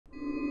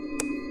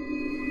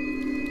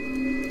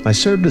I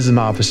served as an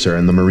officer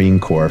in the Marine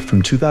Corps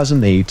from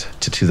 2008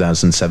 to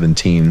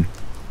 2017.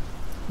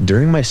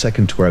 During my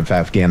second tour of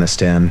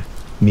Afghanistan,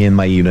 me and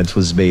my unit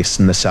was based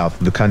in the south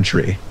of the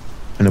country,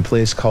 in a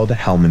place called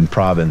Helmand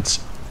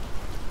Province.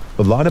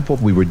 A lot of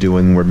what we were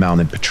doing were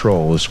mounted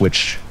patrols,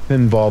 which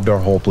involved our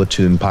whole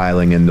platoon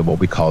piling into what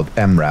we called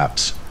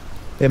MRAPs.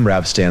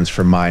 MRAP stands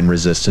for Mine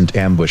Resistant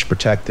Ambush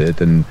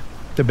Protected, and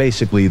they're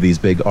basically these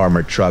big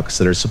armored trucks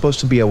that are supposed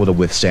to be able to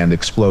withstand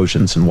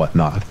explosions and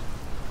whatnot.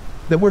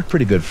 They worked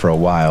pretty good for a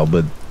while,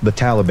 but the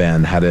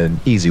Taliban had an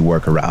easy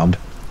workaround.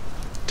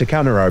 To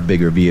counter our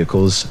bigger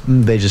vehicles,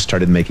 they just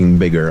started making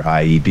bigger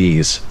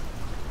IEDs.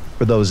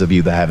 For those of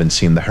you that haven't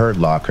seen The Hurt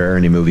Locker or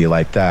any movie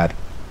like that,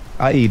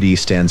 IED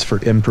stands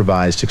for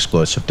Improvised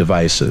Explosive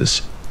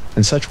Devices,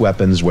 and such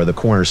weapons were the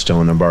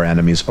cornerstone of our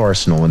enemy's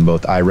arsenal in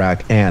both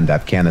Iraq and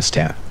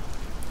Afghanistan.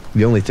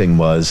 The only thing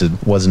was, it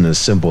wasn't as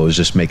simple as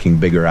just making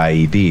bigger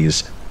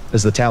IEDs,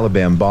 as the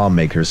Taliban bomb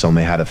makers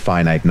only had a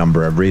finite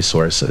number of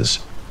resources.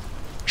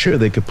 Sure,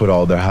 they could put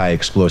all their high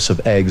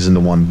explosive eggs into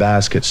one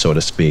basket, so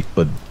to speak,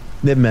 but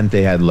it meant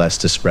they had less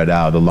to spread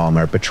out along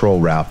our patrol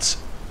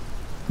routes.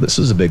 This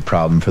was a big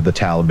problem for the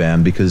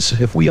Taliban because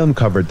if we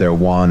uncovered their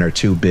one or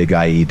two big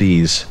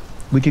IEDs,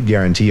 we could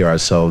guarantee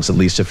ourselves at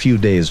least a few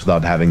days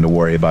without having to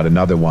worry about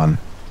another one.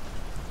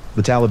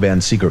 The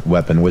Taliban's secret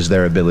weapon was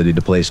their ability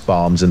to place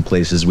bombs in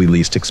places we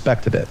least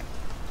expected it.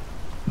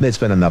 They'd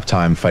spent enough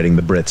time fighting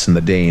the Brits and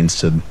the Danes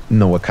to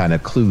know what kind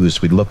of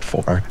clues we'd looked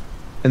for,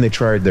 and they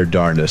tried their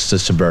darndest to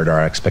subvert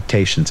our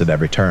expectations at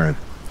every turn.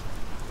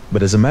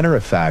 But as a matter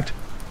of fact,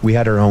 we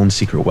had our own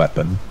secret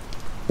weapon,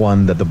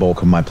 one that the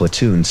bulk of my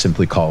platoon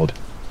simply called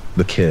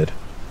the Kid.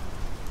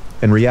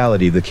 In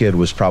reality, the Kid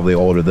was probably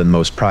older than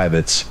most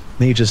privates,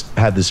 and he just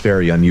had this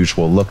very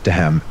unusual look to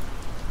him.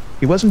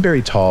 He wasn't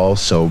very tall,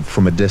 so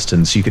from a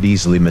distance you could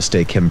easily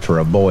mistake him for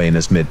a boy in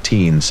his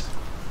mid-teens.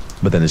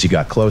 But then as you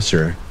got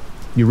closer,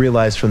 you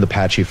realized from the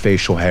patchy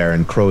facial hair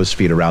and crow's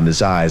feet around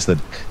his eyes that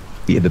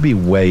he had to be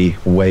way,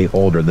 way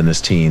older than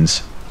his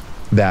teens.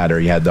 That or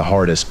he had the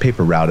hardest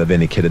paper route of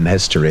any kid in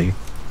history.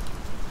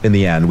 In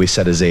the end, we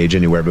set his age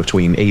anywhere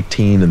between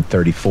 18 and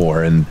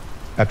 34, and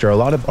after a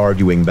lot of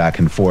arguing back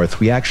and forth,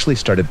 we actually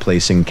started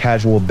placing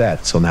casual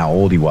bets on how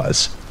old he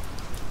was.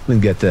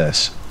 And get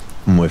this,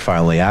 when we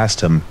finally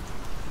asked him,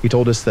 he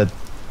told us that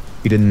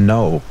he didn't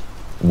know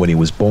when he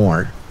was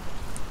born.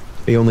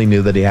 He only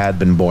knew that he had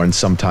been born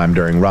sometime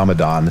during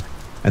Ramadan,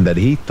 and that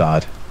he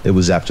thought it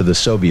was after the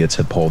Soviets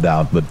had pulled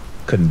out, but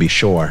couldn't be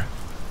sure.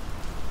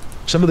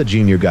 Some of the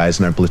junior guys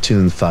in our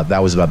platoon thought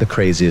that was about the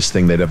craziest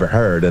thing they'd ever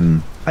heard,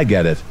 and I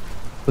get it.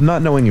 But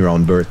not knowing your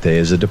own birthday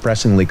is a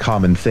depressingly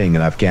common thing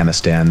in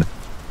Afghanistan.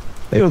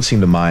 They don't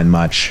seem to mind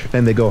much,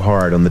 and they go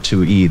hard on the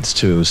two Eids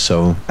too,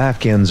 so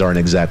Afghans aren't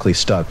exactly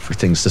stuck for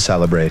things to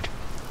celebrate.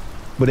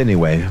 But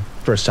anyway,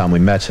 first time we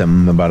met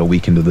him, about a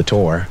week into the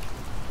tour,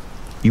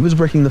 he was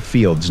working the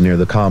fields near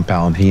the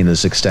compound he and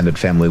his extended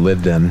family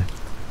lived in,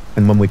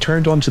 and when we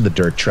turned onto the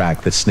dirt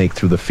track that snaked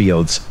through the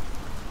fields,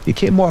 he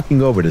came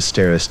walking over to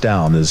stare us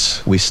down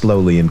as we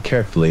slowly and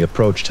carefully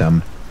approached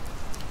him.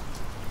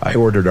 I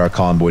ordered our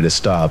convoy to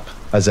stop,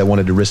 as I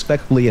wanted to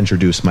respectfully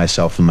introduce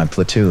myself and my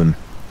platoon.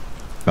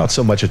 Not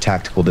so much a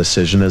tactical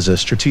decision as a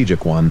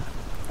strategic one,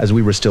 as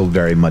we were still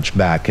very much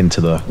back into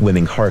the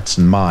winning hearts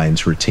and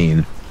minds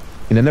routine,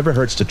 and it never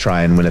hurts to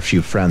try and win a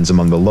few friends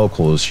among the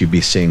locals you'd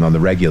be seeing on the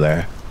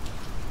regular.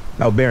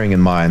 Now, bearing in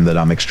mind that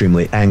I'm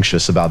extremely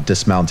anxious about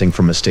dismounting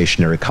from a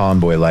stationary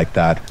convoy like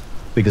that,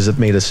 because it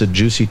made us a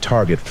juicy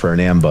target for an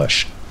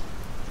ambush.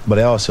 But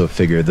I also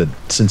figured that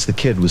since the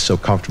Kid was so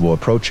comfortable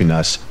approaching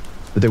us,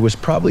 that there was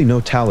probably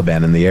no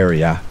Taliban in the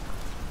area.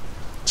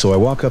 So I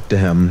walk up to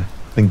him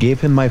and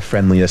gave him my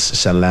friendliest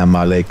salam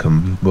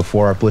alaikum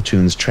before our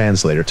platoon's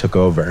translator took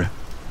over.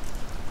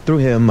 Through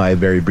him, I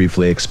very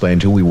briefly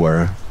explained who we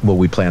were, what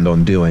we planned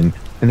on doing,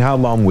 and how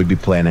long we'd be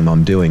planning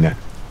on doing it.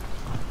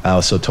 I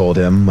also told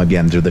him,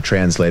 again through the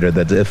translator,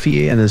 that if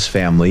he and his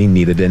family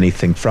needed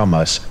anything from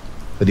us,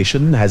 that he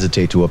shouldn't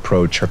hesitate to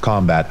approach our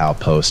combat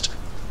outpost,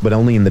 but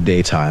only in the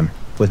daytime,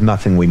 with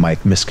nothing we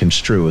might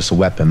misconstrue as a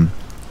weapon.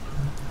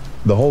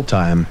 The whole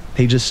time,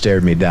 he just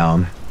stared me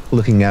down,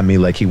 looking at me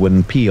like he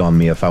wouldn't pee on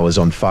me if I was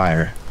on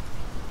fire.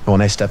 When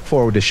I stepped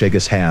forward to shake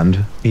his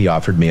hand, he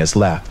offered me his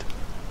left.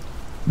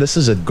 This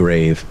is a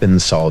grave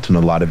insult in a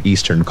lot of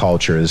Eastern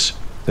cultures,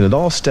 and it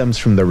all stems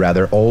from their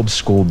rather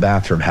old-school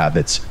bathroom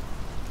habits.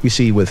 You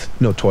see, with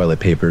no toilet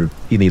paper,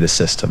 you need a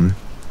system.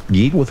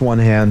 You eat with one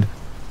hand,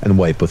 and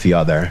wipe with the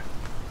other.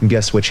 And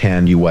guess which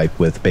hand you wipe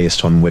with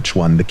based on which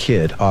one the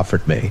Kid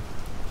offered me.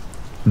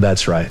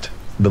 That's right,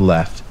 the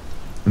left.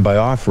 And by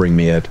offering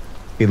me it,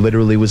 he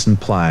literally was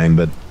implying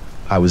that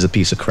I was a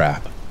piece of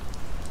crap.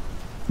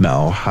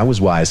 No, I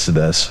was wise to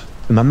this,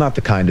 and I'm not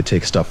the kind to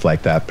take stuff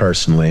like that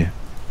personally.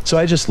 So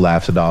I just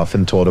laughed it off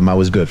and told him I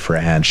was good for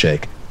a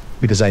handshake,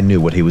 because I knew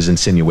what he was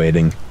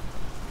insinuating.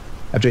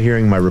 After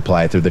hearing my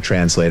reply through the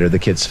translator, the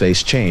Kid's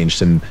face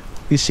changed, and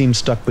he seemed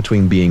stuck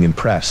between being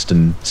impressed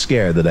and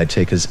scared that I'd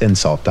take his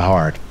insult to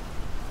heart.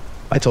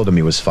 I told him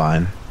he was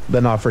fine,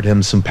 then offered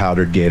him some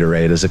powdered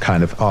Gatorade as a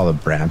kind of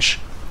olive branch.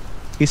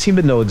 He seemed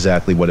to know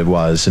exactly what it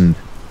was, and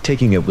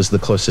taking it was the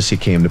closest he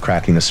came to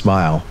cracking a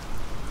smile.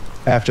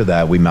 After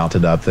that, we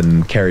mounted up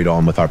and carried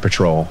on with our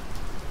patrol.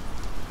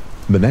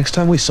 The next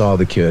time we saw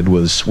the kid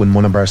was when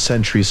one of our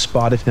sentries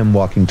spotted him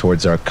walking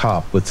towards our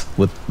cop with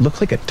what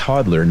looked like a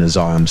toddler in his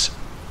arms.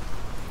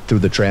 Through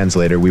the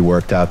translator, we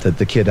worked out that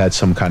the kid had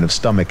some kind of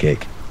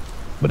stomachache,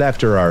 but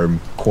after our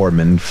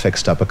corpsman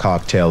fixed up a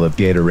cocktail of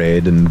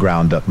Gatorade and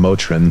ground up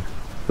Motrin,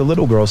 the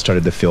little girl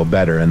started to feel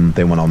better and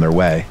they went on their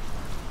way.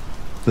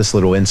 This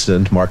little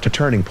incident marked a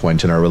turning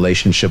point in our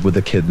relationship with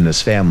the kid and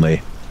his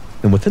family,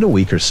 and within a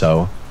week or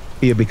so,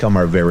 he had become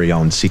our very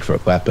own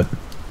secret weapon.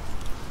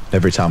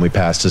 Every time we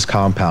passed his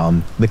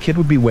compound, the kid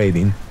would be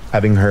waiting,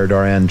 having heard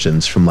our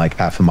engines from like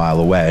half a mile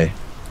away.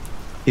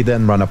 He'd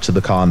then run up to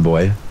the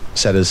convoy,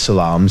 said his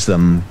salams,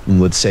 then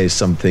would say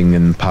something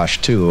in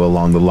Pashto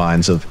along the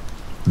lines of,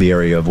 "The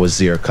area of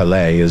Wazir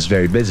Calais is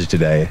very busy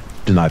today,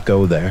 do not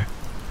go there."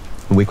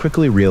 And we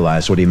quickly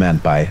realized what he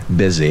meant by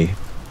busy,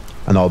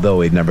 and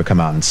although he'd never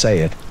come out and say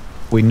it,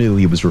 we knew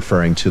he was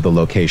referring to the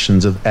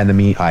locations of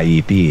enemy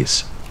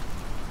IEDs.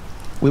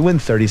 We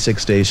went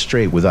 36 days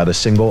straight without a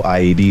single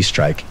IED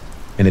strike,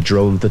 and it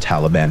drove the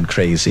Taliban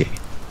crazy.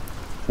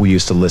 We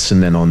used to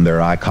listen in on their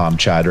ICOM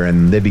chatter,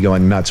 and they'd be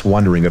going nuts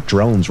wondering if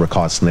drones were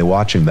constantly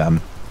watching them.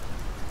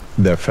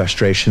 Their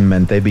frustration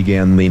meant they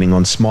began leaning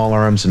on small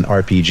arms and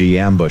RPG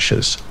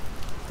ambushes,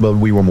 but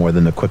we were more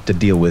than equipped to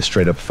deal with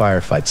straight-up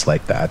firefights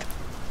like that,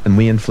 and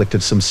we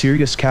inflicted some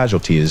serious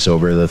casualties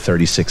over the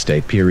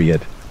 36-day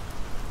period.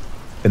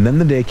 And then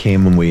the day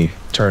came when we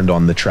turned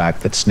on the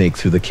track that snaked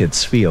through the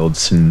kids'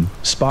 fields and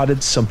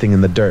spotted something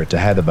in the dirt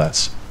ahead of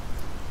us.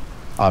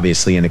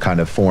 Obviously any kind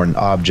of foreign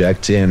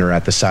object in or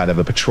at the side of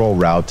a patrol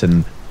route,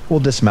 and we'll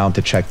dismount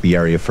to check the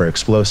area for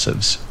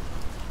explosives.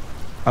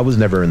 I was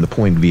never in the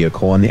point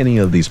vehicle on any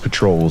of these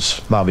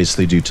patrols,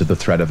 obviously due to the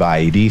threat of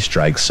IED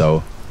strikes,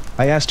 so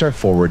I asked our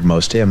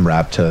forwardmost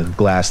MRAP to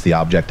glass the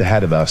object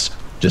ahead of us,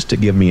 just to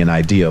give me an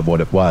idea of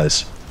what it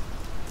was.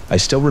 I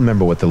still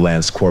remember what the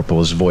Lance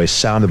Corporal's voice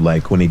sounded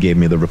like when he gave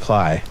me the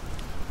reply.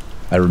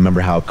 I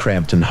remember how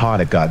cramped and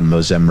hot it got in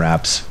those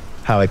MRAPs,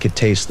 how I could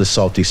taste the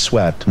salty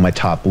sweat on my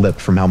top lip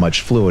from how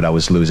much fluid I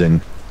was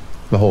losing.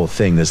 The whole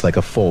thing is like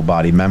a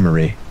full-body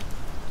memory.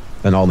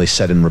 And all they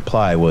said in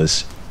reply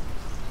was,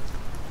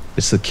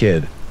 "It's the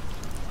kid."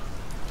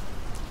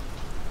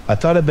 I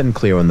thought I'd been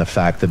clear on the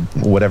fact that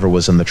whatever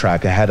was on the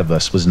track ahead of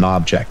us was an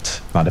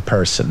object, not a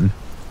person.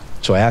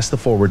 So I asked the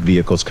forward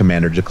vehicle's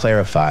commander to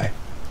clarify.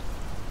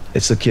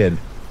 "It's the kid,"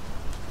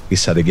 he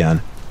said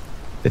again.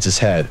 "It's his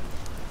head."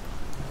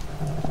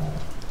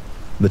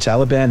 The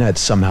Taliban had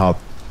somehow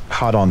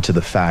caught on to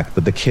the fact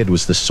that the kid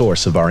was the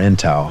source of our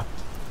intel.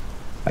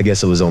 I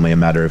guess it was only a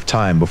matter of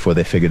time before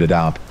they figured it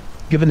out,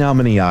 given how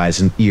many eyes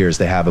and ears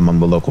they have among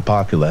the local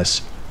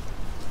populace.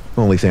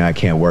 The only thing I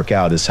can't work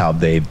out is how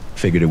they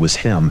figured it was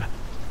him.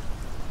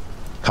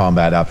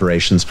 Combat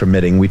operations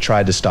permitting, we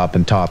tried to stop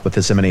and talk with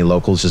as many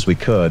locals as we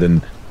could,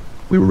 and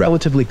we were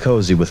relatively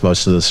cozy with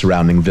most of the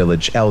surrounding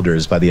village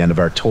elders by the end of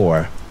our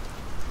tour.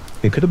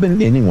 It could have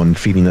been anyone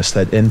feeding us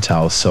that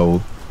intel,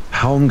 so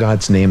how in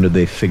God's name did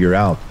they figure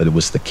out that it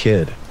was the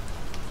kid?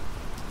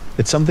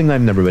 It's something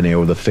I've never been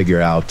able to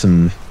figure out,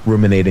 and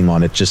ruminating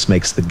on it just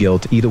makes the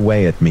guilt eat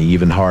away at me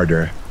even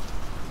harder.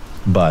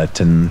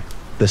 And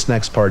this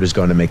next part is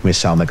going to make me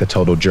sound like a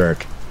total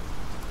jerk.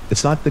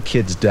 It's not the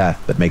kid's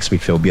death that makes me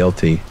feel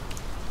guilty.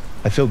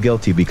 I feel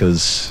guilty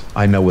because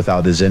I know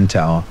without his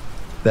intel,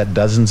 that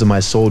dozens of my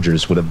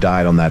soldiers would have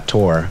died on that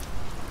tour,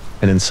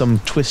 and in some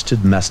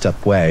twisted, messed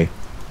up way,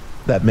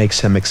 that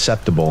makes him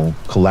acceptable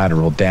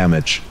collateral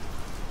damage.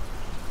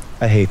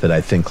 I hate that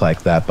I think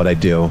like that, but I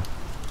do.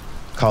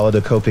 Call it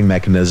a coping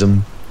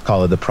mechanism,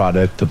 call it the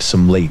product of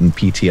some latent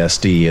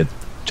PTSD, it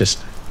just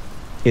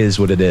is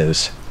what it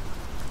is.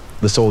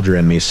 The soldier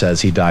in me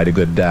says he died a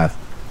good death.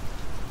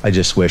 I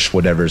just wish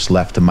whatever's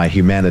left of my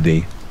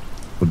humanity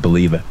would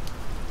believe it.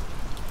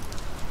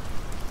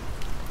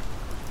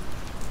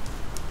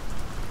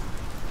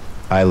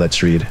 Hi,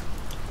 let's read.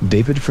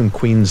 David from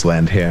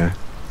Queensland here.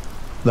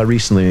 Now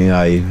recently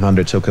I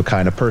undertook a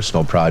kind of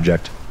personal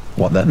project,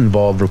 one that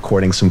involved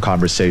recording some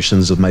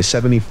conversations with my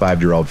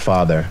 75-year-old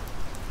father.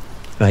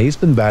 Now he's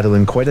been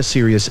battling quite a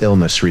serious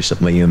illness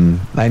recently, and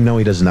I know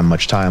he doesn't have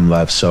much time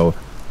left, so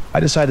I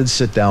decided to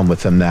sit down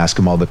with him to ask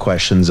him all the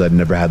questions I'd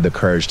never had the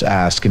courage to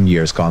ask in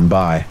years gone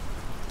by.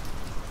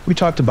 We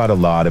talked about a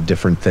lot of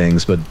different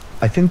things, but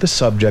I think the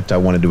subject I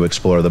wanted to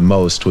explore the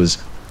most was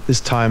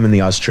his time in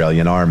the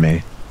Australian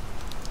Army.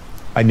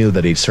 I knew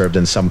that he'd served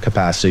in some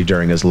capacity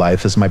during his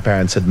life, as my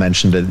parents had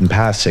mentioned it in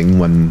passing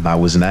when I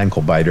was an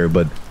ankle biter,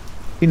 but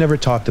he never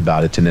talked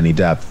about it in any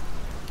depth.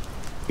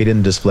 He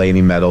didn't display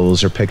any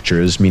medals or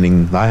pictures,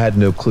 meaning I had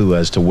no clue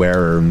as to where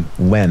or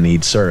when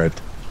he'd served.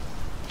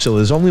 So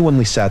it was only when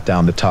we sat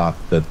down to talk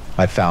that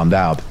I found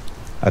out,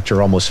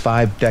 after almost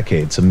 5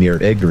 decades of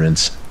mere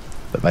ignorance,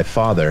 that my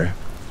father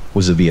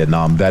was a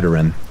Vietnam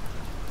veteran.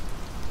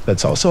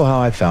 That's also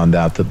how I found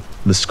out that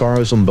The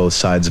scars on both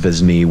sides of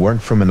his knee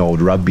weren't from an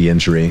old rugby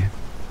injury.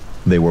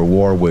 They were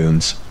war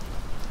wounds.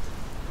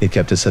 He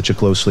kept it such a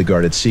closely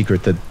guarded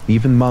secret that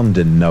even Mom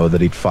didn't know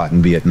that he'd fought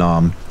in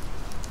Vietnam.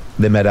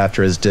 They met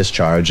after his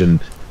discharge, and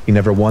he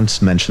never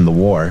once mentioned the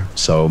war,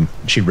 so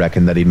she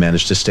reckoned that he'd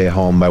managed to stay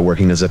home by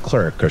working as a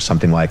clerk or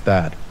something like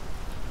that.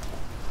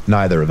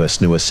 Neither of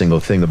us knew a single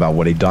thing about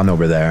what he'd done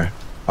over there,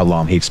 how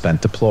long he'd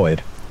spent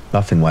deployed,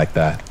 nothing like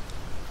that.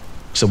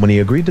 So when he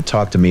agreed to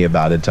talk to me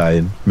about it,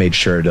 I made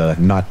sure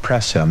to not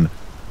press him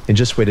and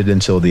just waited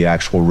until the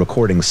actual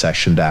recording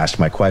session to ask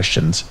my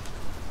questions.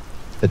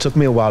 It took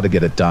me a while to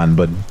get it done,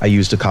 but I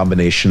used a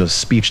combination of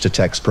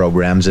speech-to-text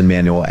programs and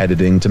manual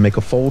editing to make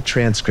a full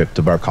transcript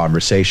of our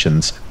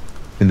conversations.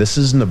 And this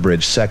is an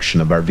abridged section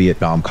of our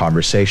Vietnam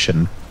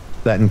conversation.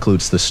 That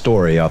includes the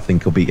story I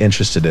think you'll be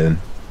interested in.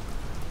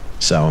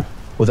 So,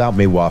 without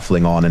me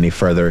waffling on any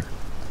further,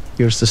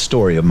 here's the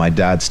story of my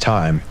dad's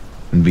time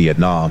in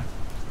Vietnam.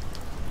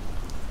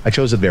 I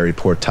chose a very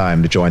poor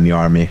time to join the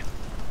army.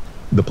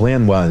 The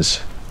plan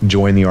was,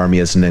 join the army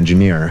as an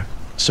engineer,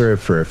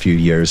 serve for a few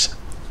years,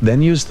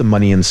 then use the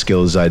money and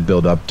skills I'd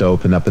built up to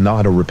open up an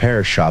auto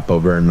repair shop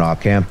over in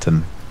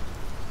Rockhampton.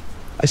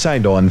 I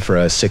signed on for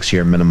a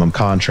 6-year minimum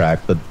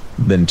contract, but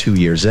then 2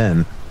 years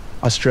in,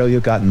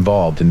 Australia got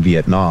involved in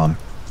Vietnam.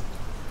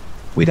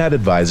 We'd had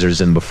advisors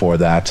in before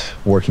that,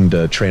 working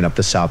to train up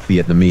the South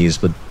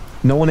Vietnamese, but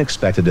no one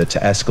expected it to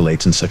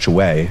escalate in such a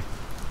way.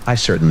 I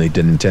certainly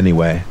didn't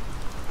anyway.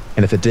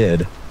 And if it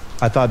did,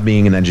 I thought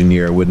being an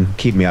engineer would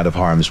keep me out of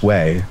harm's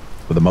way,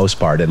 for the most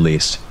part at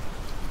least.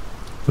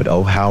 But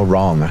oh, how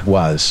wrong I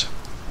was.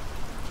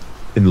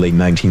 In late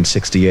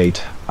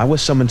 1968, I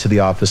was summoned to the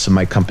office of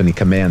my company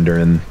commander,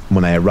 and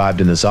when I arrived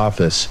in his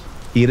office,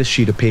 he had a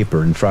sheet of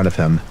paper in front of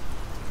him.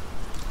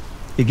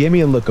 He gave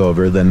me a look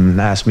over, then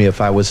asked me if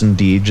I was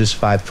indeed just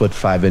 5 foot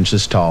 5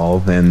 inches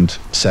tall and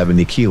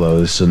 70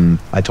 kilos, and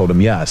I told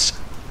him yes,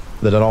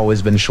 that I'd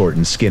always been short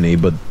and skinny,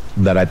 but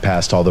that I'd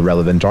passed all the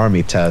relevant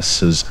army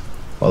tests as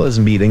well as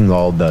meeting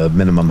all the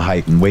minimum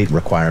height and weight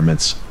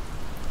requirements.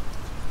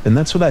 And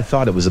that's what I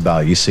thought it was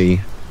about, you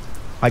see.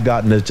 I'd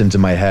gotten it into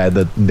my head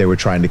that they were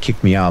trying to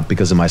kick me out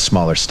because of my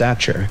smaller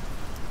stature.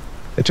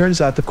 It turns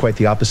out that quite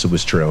the opposite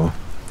was true.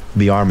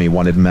 The army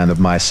wanted men of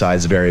my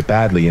size very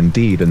badly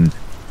indeed, and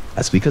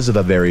that's because of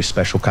a very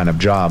special kind of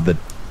job that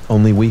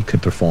only we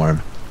could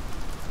perform.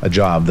 A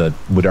job that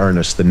would earn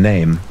us the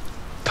name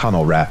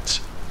Tunnel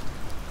Rats.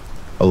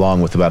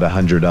 Along with about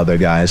 100 other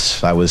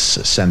guys, I was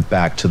sent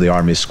back to the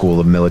Army School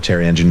of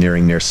Military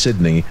Engineering near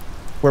Sydney,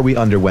 where we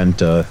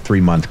underwent a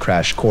 3-month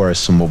crash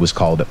course in what was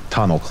called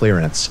tunnel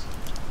clearance.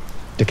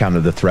 To counter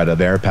the threat of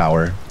air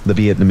power, the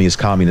Vietnamese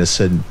communists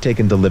had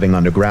taken to living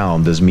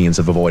underground as means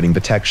of avoiding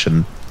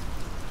detection.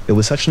 It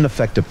was such an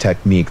effective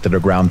technique that our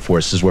ground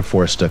forces were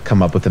forced to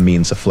come up with a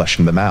means of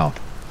flushing them out.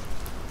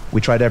 We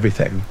tried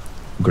everything: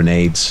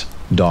 grenades,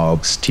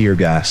 dogs, tear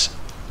gas.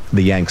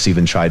 The Yanks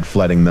even tried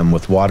flooding them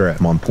with water at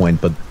one point,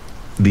 but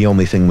the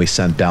only thing we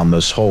sent down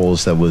those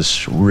holes that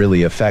was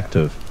really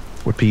effective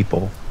were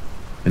people.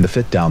 And to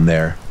fit down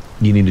there,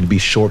 you needed to be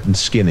short and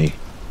skinny,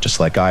 just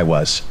like I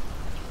was.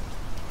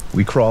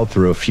 We crawled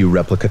through a few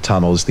replica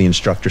tunnels the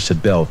instructors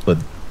had built, but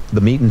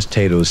the meat and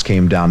potatoes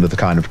came down to the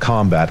kind of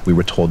combat we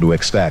were told to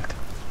expect.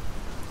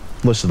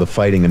 Most of the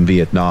fighting in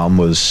Vietnam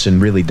was in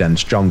really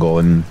dense jungle,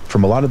 and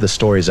from a lot of the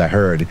stories I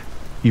heard,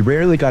 you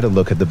rarely got a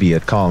look at the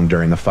Viet Cong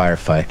during a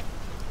firefight.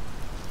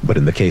 But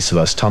in the case of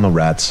us tunnel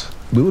rats,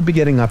 we would be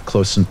getting up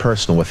close and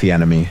personal with the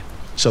enemy,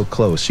 so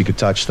close you could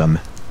touch them.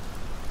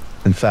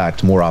 In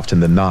fact, more often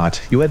than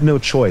not, you had no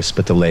choice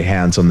but to lay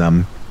hands on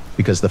them,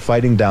 because the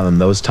fighting down in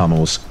those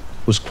tunnels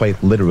was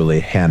quite literally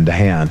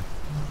hand-to-hand.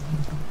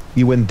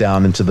 You went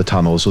down into the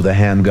tunnels with a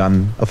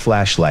handgun, a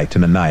flashlight,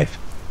 and a knife.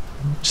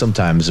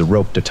 Sometimes a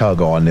rope to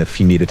tug on if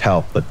you needed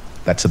help, but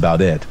that's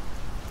about it.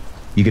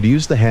 You could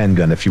use the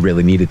handgun if you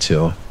really needed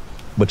to,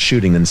 but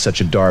shooting in such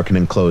a dark and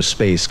enclosed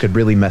space could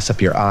really mess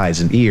up your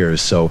eyes and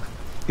ears, so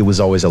it was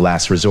always a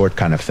last resort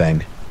kind of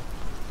thing.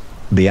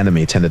 The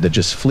enemy tended to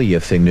just flee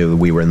if they knew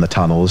we were in the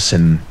tunnels,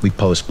 and we'd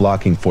post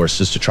blocking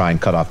forces to try and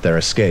cut off their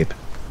escape.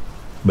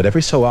 But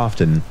every so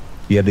often,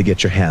 you had to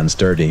get your hands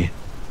dirty.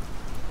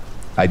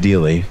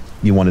 Ideally,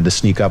 you wanted to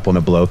sneak up on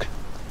a bloke,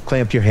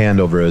 clamp your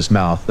hand over his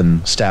mouth,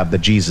 and stab the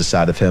Jesus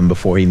out of him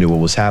before he knew what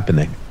was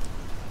happening.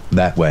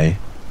 That way,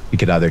 you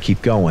could either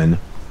keep going,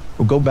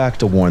 or go back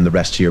to warn the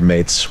rest of your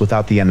mates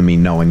without the enemy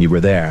knowing you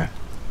were there.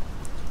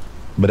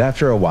 But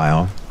after a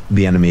while,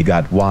 the enemy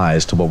got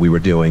wise to what we were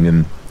doing,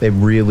 and they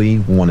really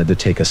wanted to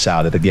take us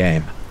out of the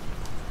game.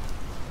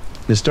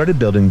 They started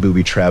building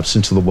booby traps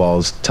into the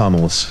walls of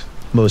tunnels,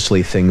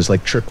 mostly things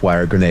like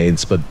tripwire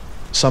grenades, but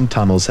some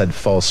tunnels had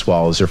false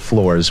walls or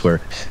floors where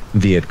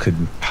Viet could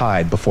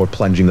hide before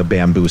plunging a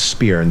bamboo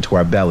spear into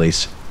our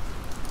bellies.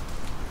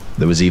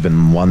 There was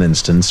even one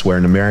instance where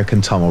an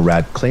American tunnel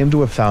rat claimed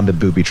to have found a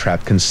booby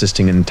trap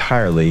consisting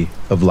entirely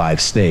of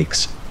live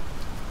snakes.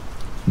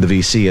 The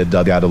VC had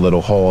dug out a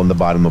little hole in the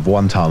bottom of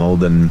one tunnel,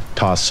 then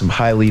tossed some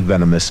highly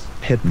venomous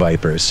pit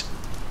vipers.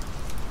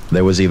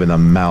 There was even a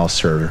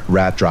mouse or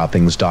rat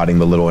droppings dotting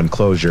the little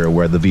enclosure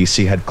where the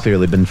VC had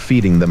clearly been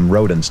feeding them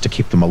rodents to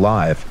keep them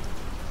alive.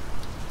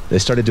 They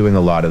started doing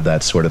a lot of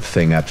that sort of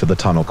thing after the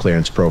tunnel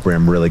clearance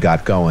program really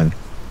got going,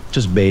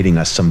 just baiting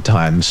us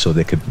sometimes so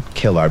they could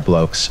kill our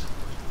blokes.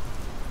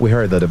 We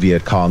heard that a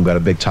Viet Cong got a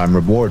big-time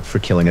reward for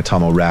killing a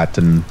tunnel rat,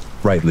 and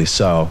rightly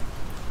so.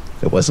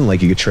 It wasn't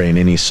like you could train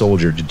any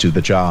soldier to do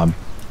the job.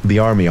 The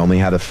army only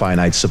had a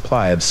finite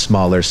supply of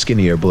smaller,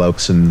 skinnier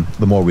blokes, and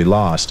the more we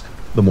lost,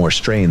 the more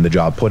strain the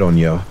job put on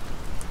you.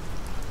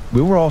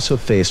 We were also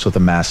faced with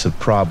a massive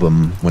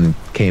problem when it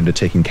came to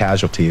taking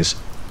casualties.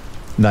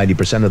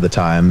 90% of the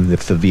time,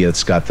 if the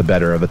Viets got the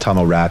better of a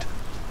tunnel rat,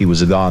 he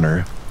was a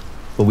goner.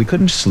 But we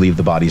couldn't just leave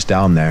the bodies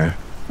down there.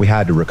 We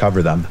had to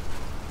recover them.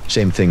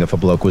 Same thing if a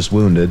bloke was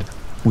wounded,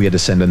 we had to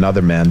send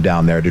another man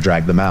down there to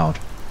drag them out.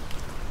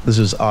 This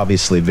was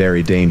obviously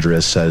very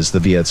dangerous, as the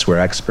Viets were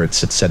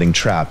experts at setting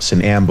traps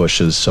and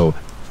ambushes, so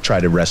try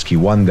to rescue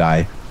one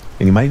guy,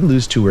 and you might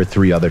lose 2 or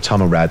 3 other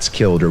tunnel rats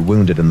killed or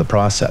wounded in the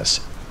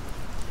process.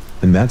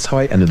 And that's how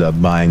I ended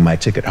up buying my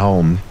ticket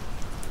home.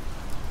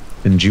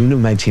 In June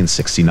of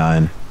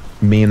 1969,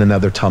 me and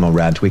another tunnel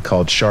rat we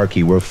called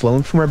Sharky were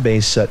flown from our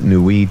base at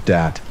Nui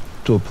Dat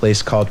to a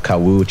place called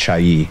Kawu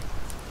Chai.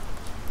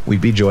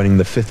 We'd be joining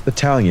the 5th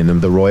Battalion of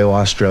the Royal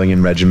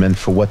Australian Regiment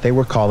for what they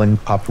were calling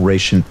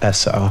Operation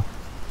Essa,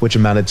 which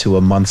amounted to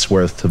a month's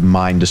worth of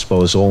mine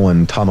disposal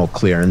and tunnel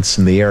clearance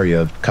in the area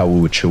of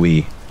Kawu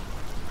Chai.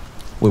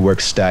 We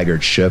worked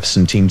staggered shifts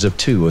in teams of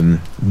 2,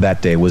 and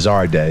that day was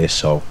our day,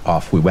 so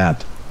off we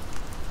went.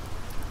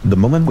 The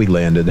moment we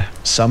landed,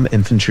 some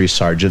infantry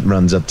sergeant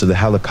runs up to the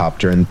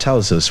helicopter and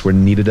tells us we're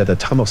needed at a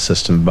tunnel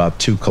system about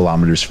 2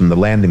 kilometers from the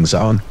landing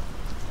zone.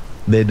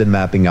 They'd been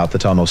mapping out the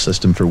tunnel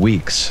system for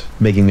weeks,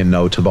 making a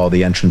note of all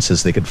the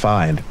entrances they could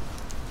find.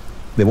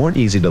 They weren't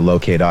easy to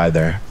locate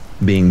either,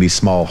 being these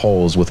small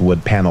holes with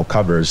wood panel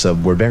covers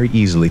that were very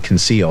easily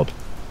concealed.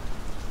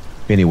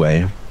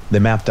 Anyway, they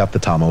mapped out the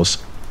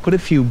tunnels, put a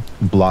few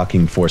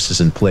blocking forces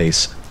in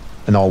place,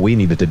 and all we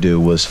needed to do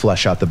was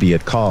flush out the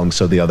Viet Cong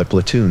so the other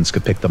platoons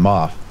could pick them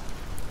off.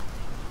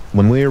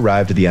 When we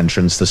arrived at the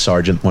entrance the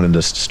sergeant wanted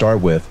us to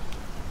start with,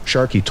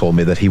 Sharky told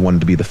me that he wanted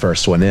to be the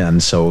first one in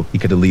so he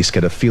could at least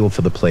get a feel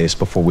for the place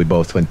before we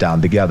both went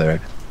down together,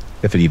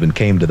 if it even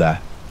came to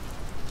that.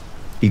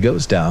 He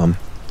goes down,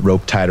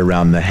 rope tied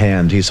around the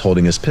hand he's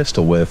holding his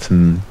pistol with,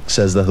 and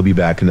says that he'll be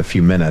back in a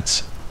few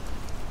minutes.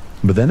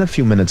 But then a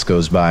few minutes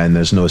goes by and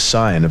there's no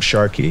sign of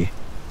Sharky.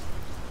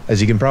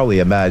 As you can probably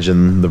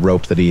imagine, the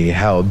rope that he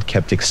held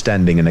kept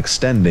extending and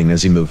extending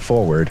as he moved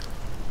forward.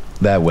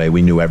 That way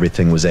we knew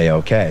everything was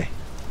A-OK.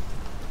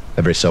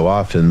 Every so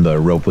often, the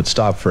rope would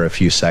stop for a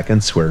few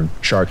seconds, where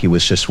Sharky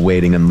was just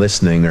waiting and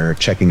listening or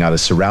checking out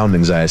his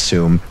surroundings, I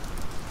assume.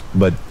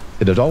 But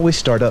it'd always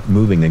start up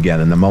moving again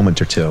in a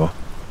moment or two.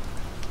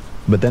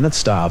 But then it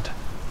stopped,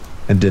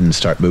 and didn't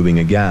start moving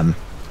again.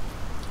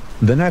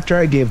 Then after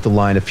I gave the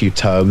line a few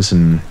tugs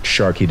and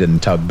Sharky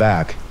didn't tug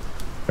back,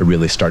 I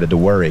really started to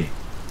worry.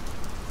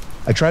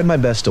 I tried my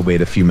best to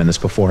wait a few minutes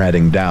before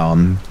heading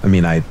down.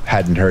 I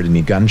hadn't heard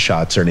any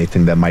gunshots or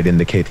anything that might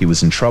indicate he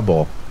was in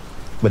trouble.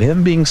 But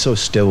him being so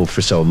still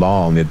for so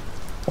long, it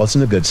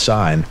wasn't a good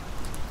sign.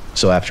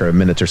 So after a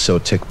minute or so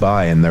ticked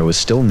by and there was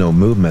still no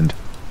movement,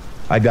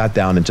 I got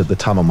down into the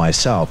tunnel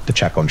myself to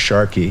check on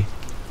Sharky.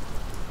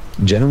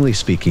 Generally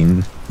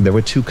speaking, there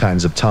were 2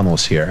 kinds of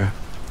tunnels here.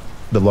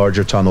 The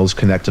larger tunnels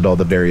connected all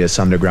the various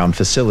underground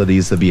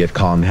facilities the Viet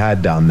Cong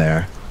had down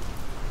there.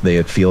 They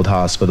had field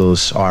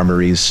hospitals,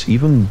 armories,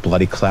 even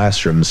bloody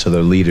classrooms so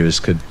their leaders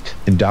could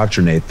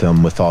indoctrinate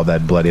them with all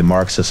that bloody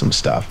Marxism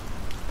stuff.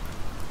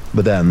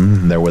 But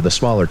then there were the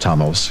smaller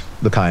tunnels,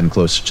 the kind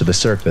closer to the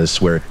surface,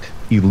 where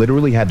you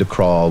literally had to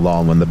crawl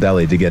along on the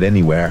belly to get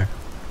anywhere.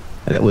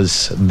 And it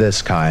was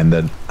this kind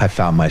that I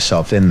found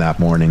myself in that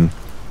morning.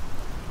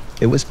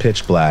 It was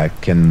pitch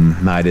black,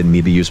 and I didn't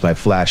need to use my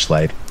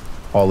flashlight.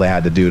 All I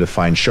had to do to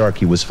find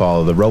Sharky was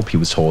follow the rope he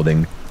was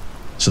holding.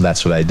 So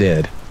that's what I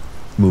did.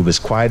 Move as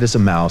quiet as a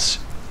mouse,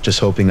 just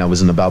hoping I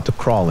wasn't about to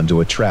crawl into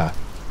a trap.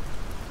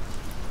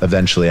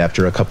 Eventually,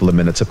 after a couple of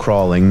minutes of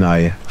crawling,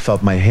 I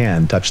felt my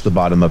hand touch the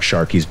bottom of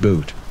Sharky's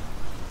boot.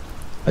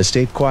 I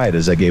stayed quiet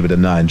as I gave it a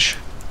nudge,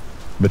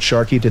 but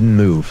Sharky didn't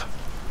move.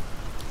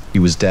 He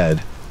was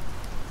dead,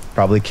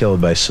 probably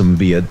killed by some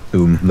Viet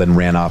who then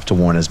ran off to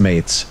warn his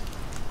mates.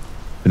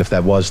 And if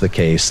that was the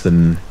case,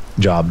 then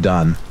job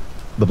done.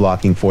 The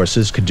blocking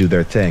forces could do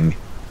their thing.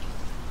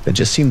 It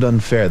just seemed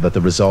unfair that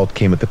the result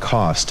came at the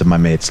cost of my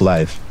mate's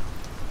life.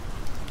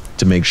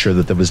 To make sure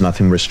that there was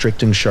nothing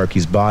restricting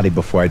Sharky's body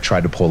before I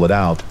tried to pull it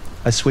out,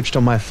 I switched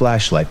on my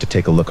flashlight to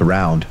take a look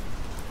around.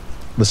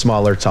 The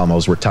smaller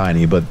tunnels were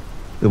tiny, but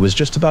it was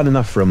just about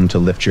enough room to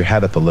lift your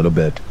head up a little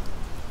bit.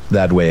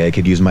 That way I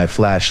could use my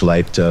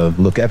flashlight to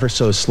look ever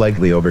so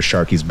slightly over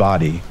Sharky's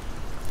body.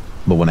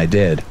 But when I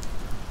did,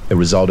 it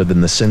resulted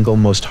in the single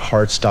most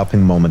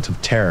heart-stopping moment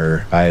of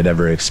terror I had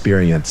ever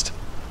experienced.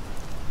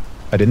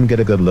 I didn't get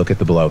a good look at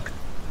the bloke.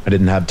 I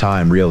didn't have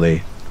time,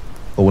 really.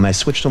 But when I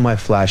switched on my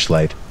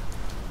flashlight,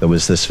 There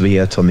was this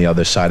Viet on the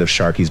other side of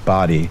Sharky's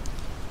body,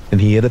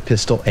 and he had a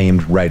pistol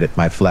aimed right at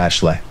my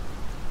flashlight.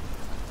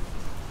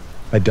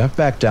 I ducked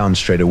back down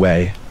straight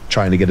away,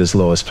 trying to get as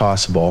low as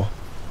possible.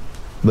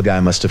 The guy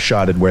must have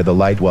shot it where the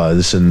light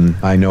was, and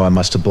I know I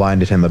must have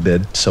blinded him a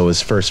bit, so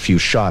his first few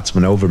shots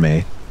went over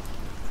me.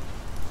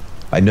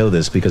 I know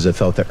this because I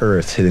felt the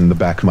earth hitting the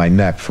back of my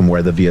neck from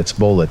where the Viet's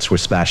bullets were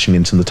smashing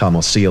into the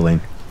tunnel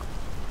ceiling.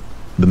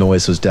 The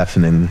noise was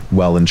deafening,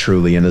 well and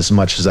truly, and as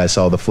much as I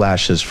saw the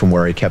flashes from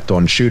where he kept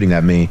on shooting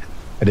at me,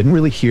 I didn't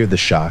really hear the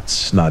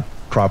shots, not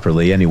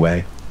properly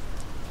anyway.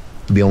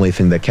 The only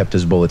thing that kept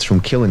his bullets from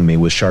killing me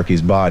was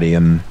Sharky's body,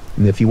 and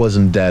if he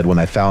wasn't dead when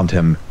I found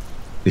him,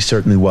 he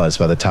certainly was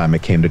by the time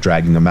it came to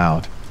dragging him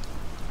out.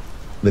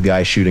 The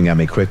guy shooting at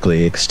me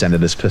quickly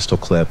extended his pistol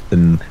clip,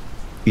 and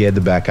he had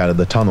to back out of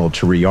the tunnel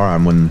to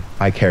rearm when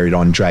I carried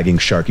on dragging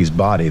Sharky's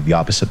body the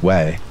opposite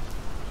way.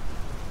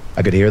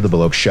 I could hear the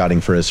bloke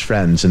shouting for his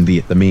friends in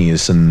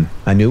Vietnamese, and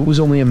I knew it was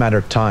only a matter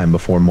of time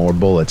before more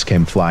bullets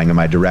came flying in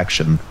my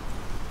direction.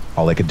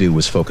 All I could do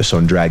was focus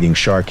on dragging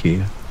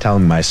Sharky,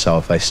 telling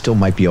myself I still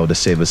might be able to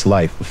save his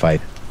life if I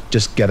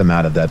just get him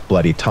out of that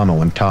bloody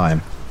tunnel in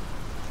time.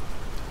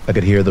 I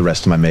could hear the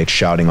rest of my mates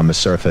shouting on the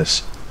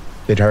surface.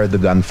 They'd heard the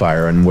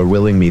gunfire and were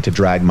willing me to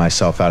drag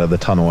myself out of the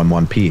tunnel in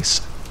one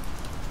piece.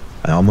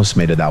 I almost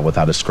made it out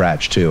without a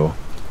scratch, too.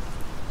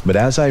 But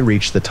as I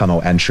reached the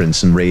tunnel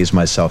entrance and raised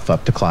myself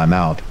up to climb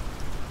out,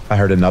 I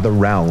heard another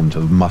round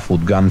of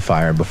muffled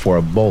gunfire before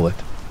a bullet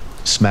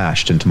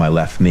smashed into my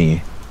left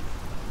knee.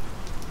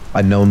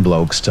 I'd known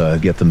blokes to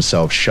get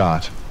themselves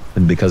shot,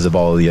 and because of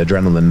all the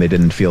adrenaline, they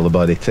didn't feel a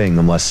bloody thing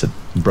unless it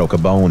broke a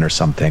bone or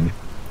something.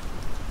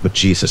 But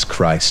Jesus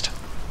Christ,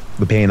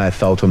 the pain I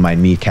felt when my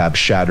kneecap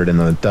shattered in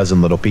a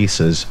dozen little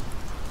pieces,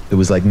 it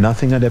was like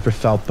nothing I'd ever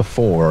felt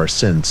before or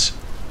since.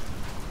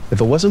 If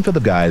it wasn't for the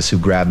guys who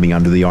grabbed me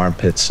under the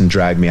armpits and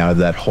dragged me out of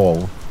that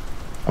hole,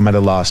 I might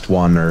have lost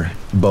one or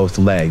both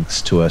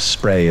legs to a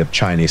spray of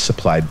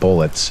Chinese-supplied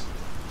bullets.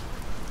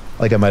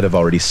 Like I might have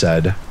already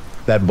said,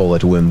 that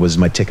bullet wound was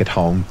my ticket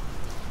home.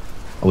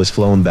 I was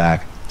flown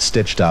back,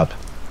 stitched up,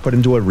 put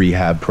into a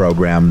rehab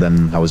program,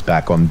 then I was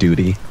back on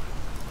duty.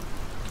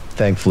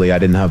 Thankfully, I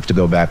didn't have to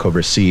go back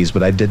overseas,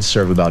 but I did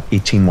serve about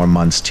 18 more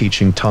months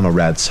teaching tunnel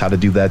rats how to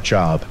do that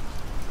job.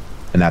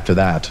 And after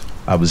that,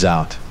 I was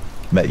out,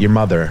 met your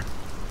mother,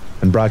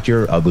 and brought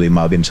your ugly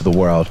mug into the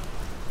world.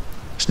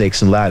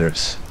 Snakes and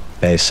ladders,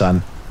 eh,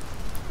 son?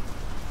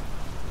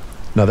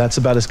 Now that's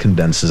about as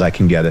condensed as I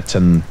can get it,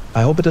 and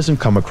I hope it doesn't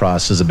come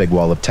across as a big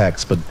wall of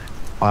text, but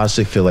I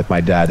honestly feel like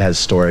my dad has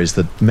stories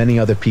that many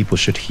other people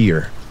should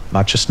hear,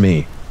 not just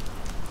me.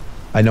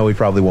 I know he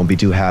probably won't be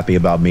too happy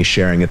about me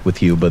sharing it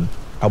with you, but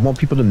I want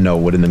people to know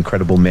what an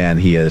incredible man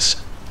he is.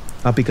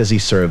 Not because he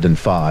served and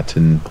fought,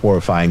 in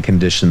horrifying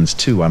conditions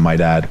too, I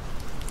might add,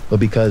 but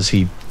because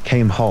he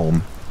came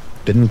home,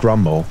 didn't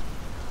grumble,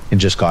 and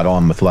just got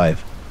on with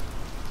life.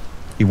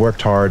 He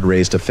worked hard,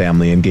 raised a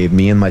family, and gave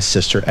me and my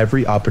sister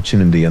every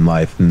opportunity in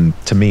life, and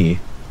to me,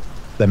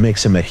 that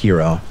makes him a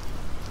hero,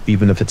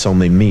 even if it's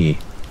only me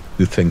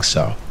who thinks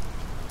so.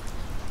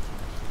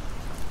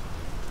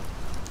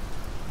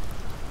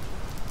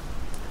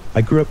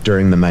 I grew up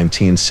during the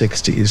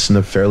 1960s in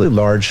a fairly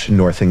large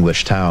North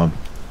English town.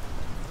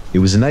 It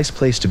was a nice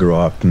place to grow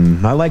up,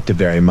 and I liked it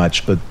very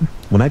much, but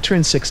when I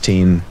turned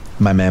 16,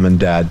 my mom and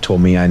dad told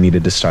me I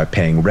needed to start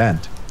paying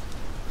rent.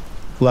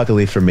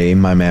 Luckily for me,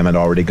 my mom had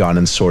already gone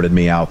and sorted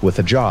me out with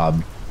a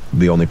job.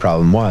 The only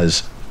problem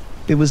was,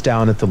 it was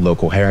down at the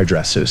local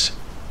hairdresser's.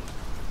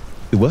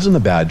 It wasn't a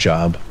bad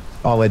job.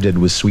 All I did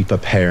was sweep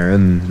up hair,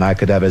 and I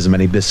could have as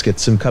many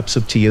biscuits and cups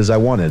of tea as I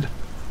wanted.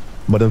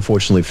 But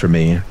unfortunately for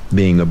me,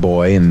 being a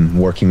boy and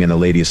working in a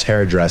ladies'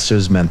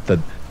 hairdresser's meant that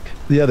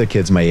the other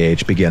kids my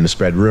age began to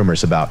spread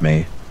rumors about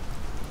me.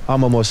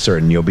 I'm almost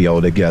certain you'll be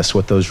able to guess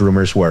what those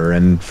rumors were,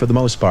 and for the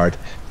most part,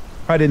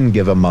 I didn't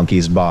give a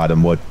monkey's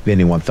bottom what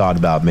anyone thought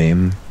about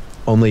me.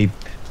 Only,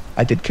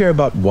 I did care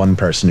about one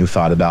person who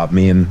thought about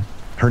me, and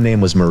her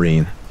name was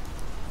Maureen.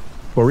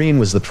 Maureen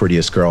was the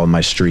prettiest girl in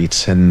my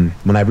streets, and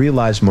when I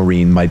realized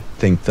Maureen might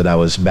think that I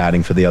was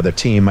batting for the other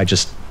team, I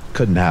just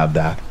couldn't have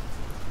that.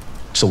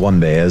 So one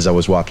day, as I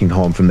was walking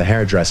home from the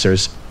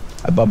hairdresser's,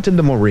 I bumped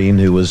into Maureen,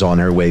 who was on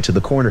her way to the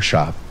corner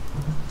shop.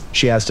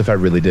 She asked if I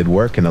really did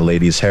work in a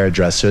ladies'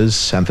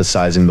 hairdresser's,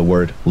 emphasizing the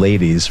word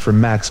ladies for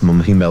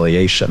maximum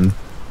humiliation.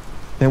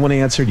 And when I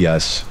answered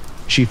yes,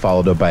 she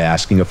followed up by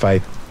asking if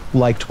I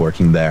liked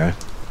working there.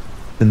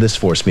 And this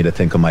forced me to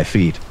think on my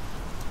feet.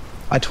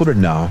 I told her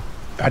no,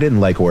 I didn't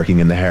like working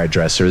in the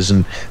hairdresser's,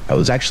 and I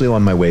was actually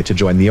on my way to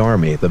join the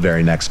army the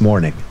very next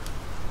morning.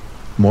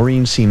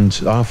 Maureen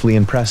seemed awfully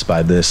impressed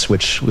by this,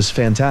 which was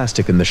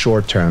fantastic in the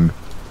short term,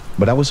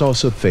 but I was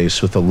also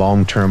faced with the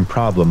long-term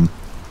problem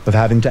of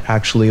having to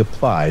actually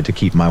apply to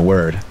keep my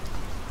word.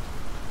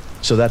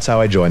 So that's how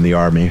I joined the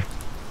army,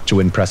 to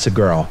impress a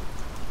girl,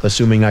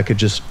 assuming I could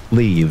just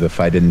leave if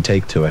I didn't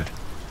take to it.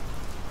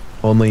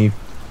 Only,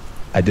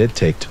 I did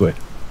take to it.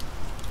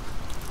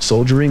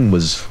 Soldiering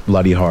was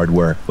bloody hard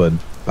work, but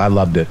I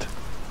loved it.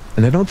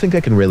 And I don't think I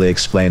can really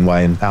explain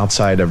why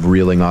outside of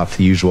reeling off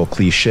the usual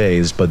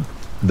cliches, but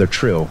they're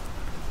true.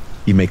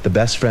 You make the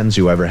best friends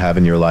you ever have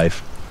in your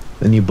life,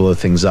 then you blow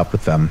things up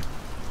with them.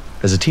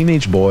 As a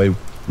teenage boy,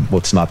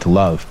 what's not to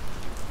love?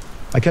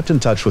 I kept in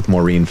touch with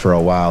Maureen for a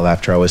while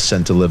after I was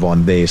sent to live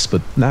on base,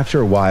 but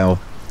after a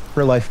while,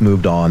 her life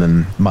moved on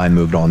and mine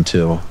moved on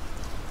too.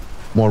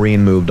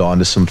 Maureen moved on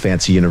to some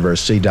fancy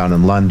university down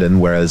in London,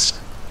 whereas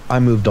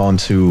I moved on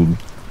to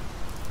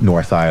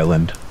North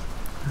Ireland.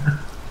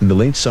 In the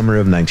late summer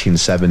of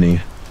 1970,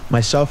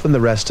 myself and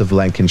the rest of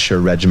Lancashire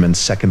Regiment's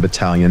 2nd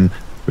Battalion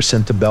were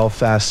sent to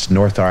Belfast,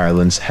 North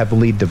Ireland's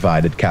heavily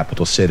divided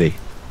capital city.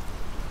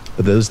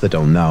 For those that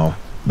don't know,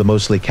 the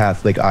mostly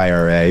Catholic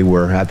IRA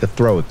were at the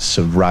throats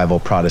of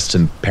rival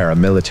Protestant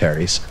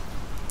paramilitaries,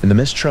 and the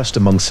mistrust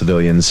among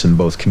civilians in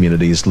both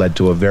communities led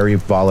to a very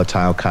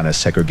volatile kind of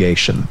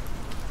segregation.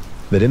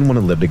 They didn't want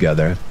to live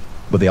together,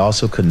 but they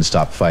also couldn't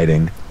stop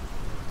fighting.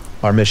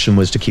 Our mission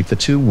was to keep the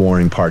two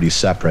warring parties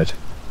separate,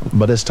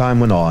 but as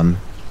time went on,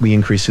 we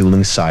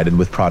increasingly sided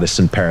with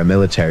Protestant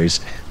paramilitaries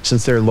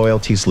since their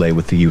loyalties lay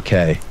with the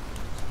UK.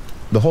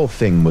 The whole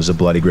thing was a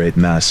bloody great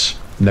mess,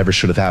 never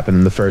should have happened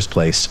in the first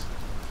place.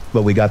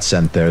 But we got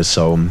sent there,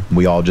 so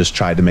we all just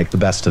tried to make the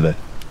best of it.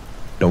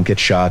 Don't get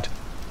shot,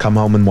 come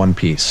home in one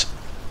piece,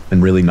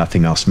 and really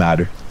nothing else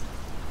mattered.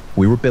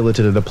 We were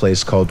billeted at a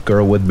place called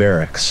Girlwood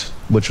Barracks,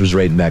 which was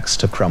right next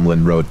to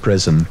Crumlin Road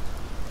Prison.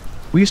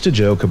 We used to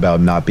joke about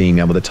not being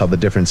able to tell the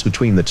difference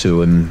between the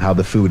two and how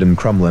the food in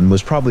Crumlin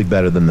was probably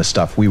better than the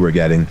stuff we were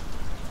getting.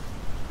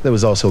 There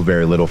was also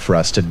very little for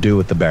us to do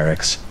at the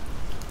barracks.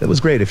 It was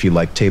great if you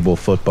liked table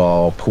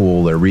football,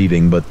 pool, or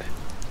reading, but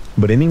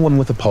anyone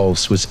with a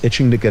pulse was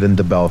itching to get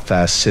into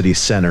Belfast city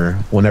centre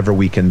whenever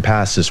weekend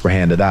passes were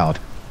handed out,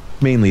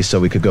 mainly so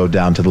we could go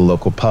down to the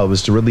local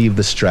pubs to relieve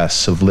the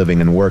stress of living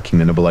and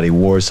working in a bloody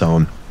war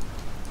zone.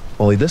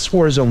 Only this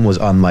war zone was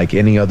unlike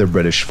any other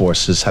British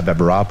forces have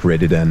ever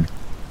operated in.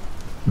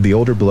 The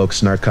older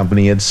blokes in our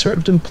company had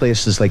served in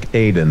places like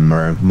Aden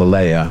or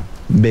Malaya,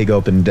 big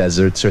open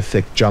deserts or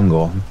thick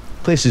jungle,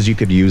 places you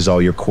could use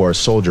all your core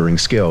soldiering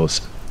skills.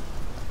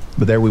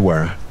 But there we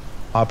were,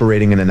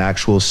 operating in an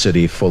actual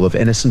city full of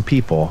innocent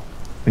people,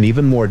 and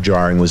even more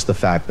jarring was the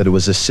fact that it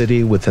was a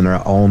city within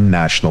our own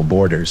national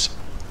borders.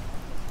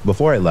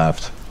 Before I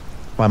left,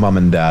 my mom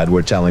and dad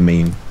were telling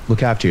me,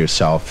 look after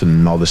yourself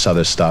and all this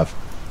other stuff,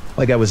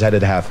 like I was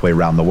headed halfway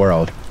around the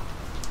world.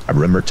 I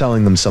remember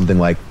telling them something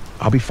like,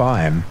 I'll be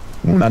fine,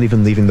 we're not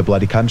even leaving the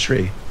bloody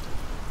country.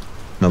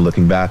 Now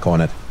looking back on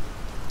it,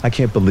 I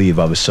can't believe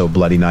I was so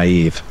bloody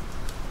naive.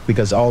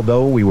 Because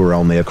although we were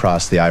only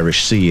across the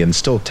Irish Sea and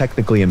still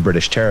technically in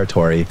British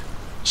territory,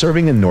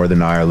 serving in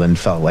Northern Ireland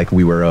felt like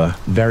we were a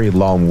very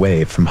long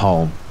way from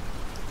home.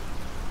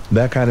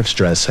 That kind of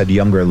stress had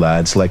younger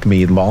lads like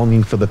me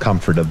longing for the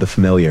comfort of the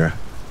familiar,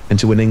 and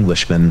to an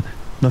Englishman,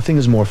 nothing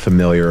is more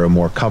familiar or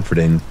more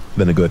comforting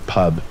than a good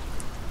pub.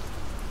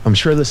 I'm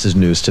sure this is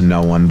news to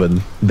no one, but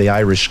the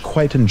Irish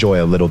quite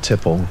enjoy a little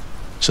tipple,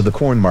 so the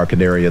corn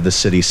market area of the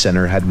city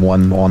centre had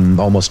one on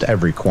almost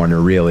every corner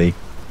really.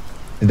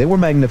 And they were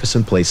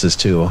magnificent places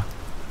too,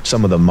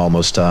 some of them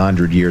almost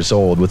 100 years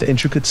old with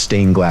intricate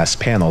stained glass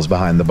panels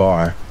behind the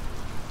bar.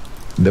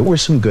 There were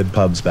some good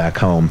pubs back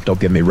home,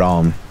 don't get me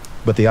wrong,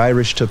 but the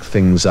Irish took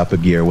things up a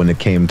gear when it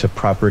came to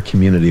proper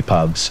community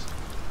pubs.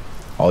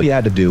 All you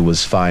had to do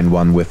was find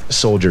one with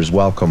Soldiers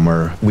Welcome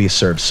or We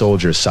Serve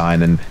Soldiers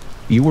sign and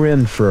you were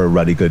in for a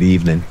ruddy good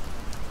evening.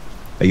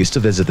 I used to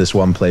visit this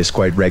one place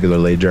quite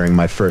regularly during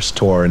my first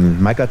tour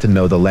and I got to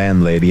know the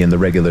landlady and the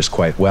regulars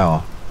quite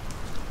well.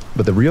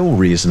 But the real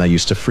reason I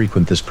used to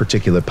frequent this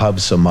particular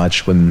pub so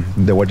much, when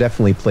there were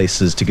definitely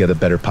places to get a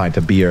better pint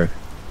of beer,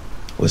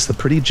 was the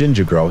pretty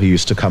ginger girl who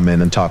used to come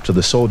in and talk to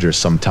the soldiers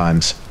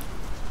sometimes.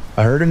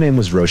 I heard her name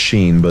was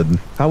Roisin, but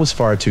I was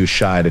far too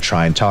shy to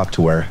try and talk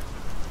to her.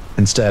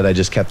 Instead, I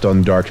just kept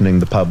on darkening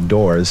the pub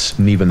doors,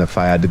 and even if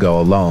I had to go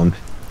alone,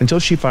 until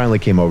she finally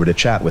came over to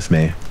chat with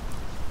me.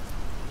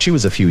 She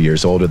was a few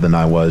years older than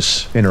I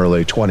was, in her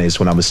early 20s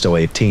when I was still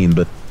 18,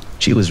 but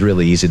she was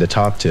really easy to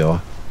talk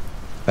to.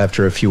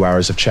 After a few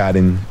hours of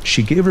chatting,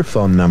 she gave her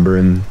phone number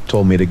and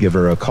told me to give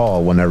her a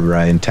call whenever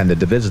I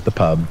intended to visit the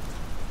pub.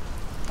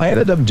 I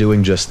ended up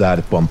doing just that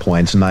at one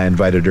point, and I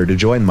invited her to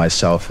join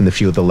myself and a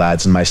few of the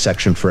lads in my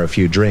section for a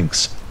few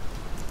drinks.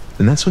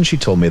 And that's when she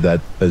told me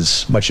that,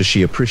 as much as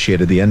she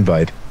appreciated the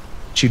invite,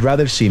 she'd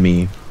rather see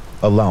me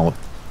alone.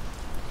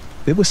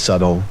 It was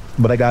subtle,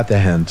 but I got the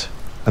hint,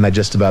 and I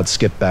just about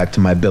skipped back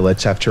to my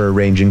billets after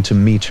arranging to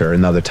meet her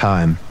another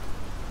time.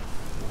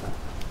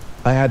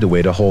 I had to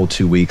wait a whole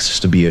 2 weeks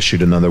to be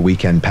issued another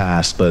weekend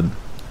pass, but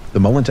the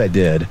moment I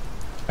did,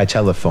 I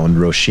telephoned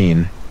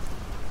Roisin.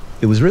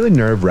 It was really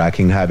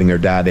nerve-wracking having her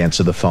dad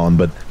answer the phone,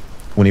 but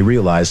when he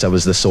realized I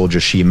was the soldier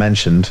she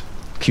mentioned,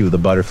 cue the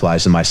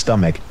butterflies in my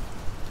stomach,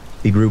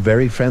 he grew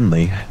very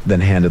friendly,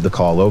 then handed the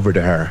call over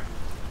to her.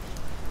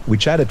 We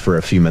chatted for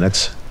a few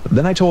minutes,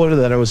 then I told her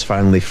that I was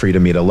finally free to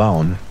meet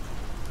alone.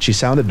 She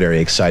sounded very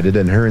excited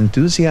and her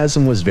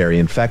enthusiasm was very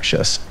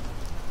infectious.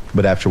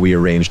 But after we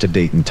arranged a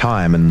date and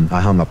time and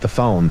I hung up the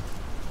phone,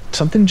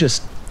 something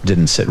just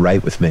didn't sit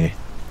right with me.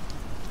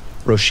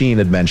 Roisin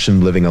had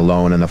mentioned living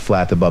alone in a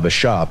flat above a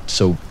shop,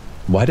 so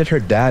why did her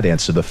dad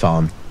answer the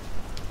phone?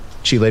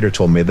 She later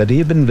told me that he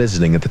had been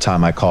visiting at the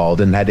time I called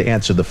and had to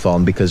answer the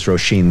phone because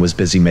Roisin was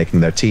busy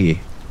making their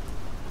tea.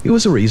 It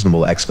was a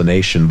reasonable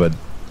explanation, but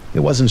it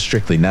wasn't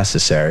strictly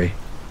necessary.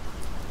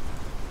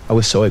 I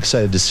was so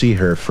excited to see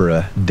her for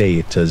a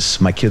date, as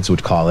my kids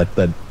would call it,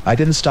 that I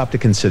didn't stop to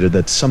consider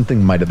that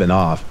something might have been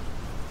off.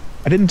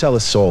 I didn't tell a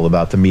soul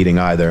about the meeting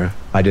either.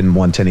 I didn't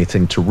want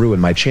anything to ruin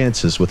my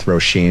chances with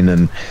Roisin,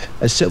 and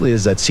as silly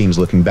as that seems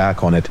looking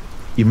back on it,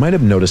 you might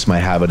have noticed my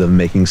habit of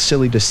making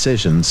silly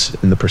decisions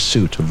in the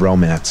pursuit of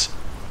romance.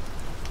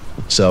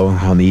 So,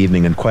 on the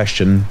evening in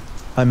question,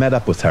 I met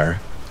up with her,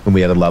 and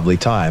we had a lovely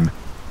time,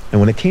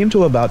 and when it came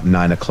to about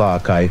 9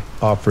 o'clock, I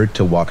offered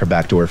to walk her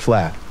back to her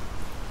flat.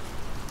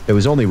 It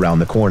was only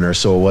round the corner,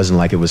 so it wasn't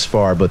like it was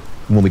far, but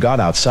when we got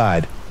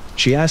outside,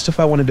 she asked if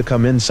I wanted to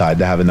come inside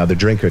to have another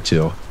drink or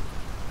two.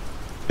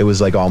 It was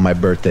like all my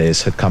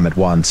birthdays had come at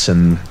once,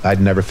 and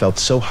I'd never felt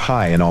so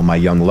high in all my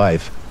young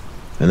life.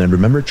 And I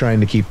remember trying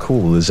to keep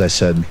cool as I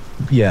said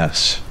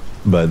yes,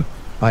 but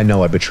I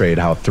know I betrayed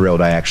how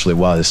thrilled I actually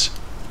was.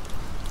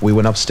 We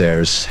went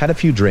upstairs, had a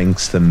few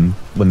drinks, then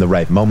when the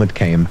right moment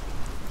came,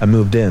 I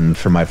moved in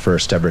for my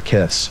first ever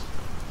kiss.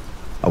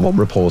 I won't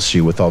repulse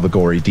you with all the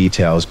gory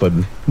details, but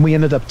we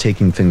ended up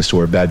taking things to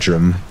her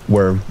bedroom,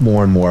 where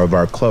more and more of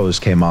our clothes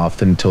came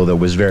off until there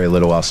was very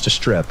little else to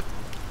strip.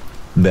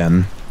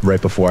 Then,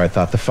 right before I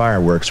thought the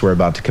fireworks were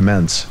about to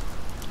commence,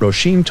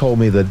 Roisin told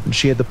me that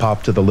she had to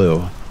pop to the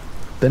loo,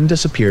 then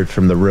disappeared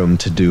from the room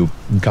to do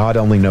God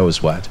only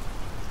knows what.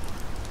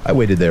 I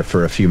waited there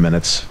for a few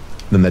minutes,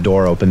 then the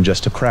door opened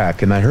just a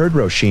crack and I heard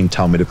Roisin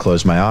tell me to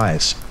close my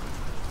eyes.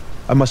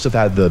 I must have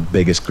had the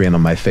biggest grin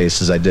on my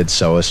face as I did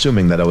so,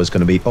 assuming that I was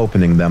going to be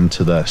opening them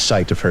to the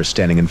sight of her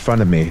standing in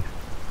front of me,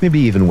 maybe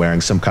even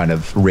wearing some kind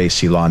of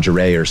racy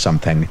lingerie or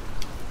something.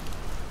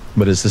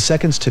 But as the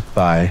seconds ticked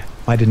by,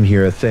 I didn't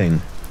hear a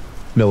thing.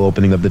 No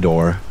opening of the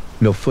door,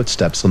 no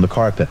footsteps on the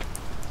carpet,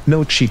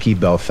 no cheeky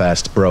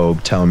Belfast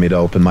brogue telling me to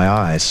open my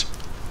eyes.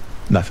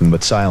 Nothing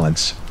but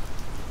silence.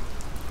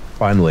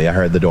 Finally, I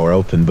heard the door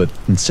open, but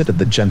instead of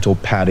the gentle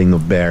padding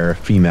of bare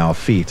female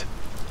feet,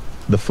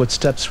 the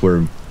footsteps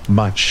were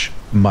much,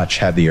 much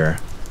heavier.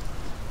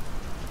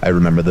 I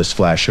remember this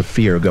flash of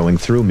fear going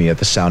through me at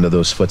the sound of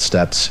those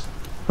footsteps,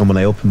 and when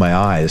I opened my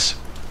eyes,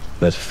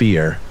 that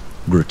fear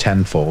grew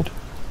tenfold.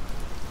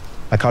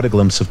 I caught a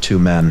glimpse of two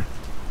men,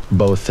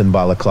 both in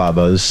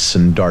balaclavas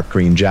and dark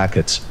green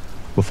jackets,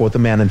 before the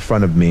man in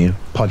front of me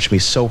punched me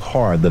so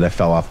hard that I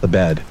fell off the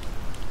bed.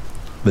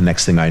 The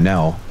next thing I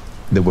know,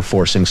 they were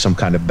forcing some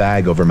kind of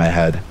bag over my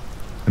head,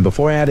 and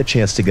before I had a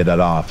chance to get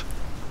it off,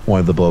 one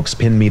of the blokes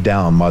pinned me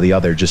down while the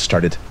other just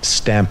started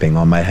stamping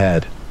on my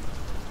head.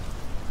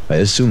 I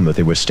assumed that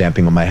they were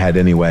stamping on my head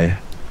anyway.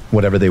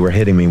 Whatever they were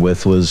hitting me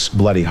with was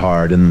bloody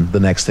hard, and the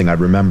next thing I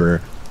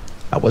remember,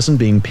 I wasn't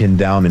being pinned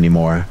down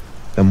anymore,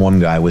 and one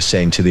guy was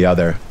saying to the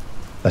other,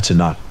 "That's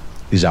enough,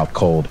 he's out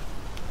cold."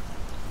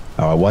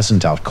 Now, I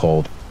wasn't out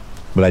cold,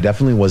 but I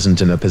definitely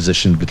wasn't in a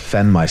position to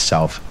defend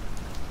myself,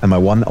 and my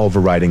one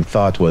overriding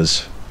thought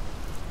was,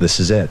 this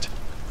is it.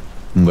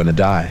 I'm gonna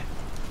die.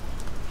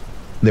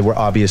 They were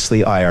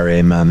obviously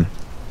IRA men,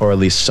 or at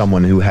least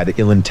someone who had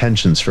ill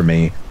intentions for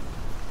me,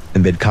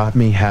 and they'd caught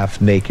me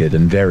half naked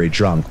and very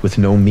drunk with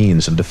no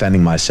means of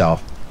defending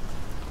myself.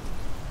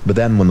 But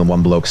then when the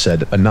one bloke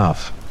said,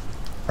 "Enough,"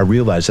 I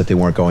realized that they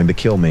weren't going to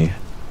kill me.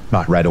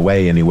 Not right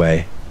away,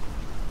 anyway.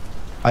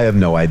 I have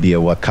no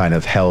idea what kind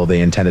of hell they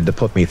intended to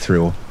put me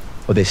through,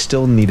 but they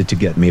still needed to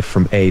get me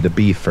from A to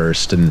B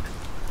first, and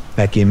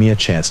that gave me a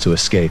chance to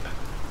escape.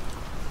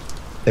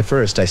 At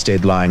first, I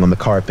stayed lying on the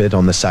carpet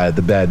on the side of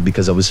the bed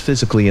because I was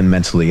physically and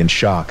mentally in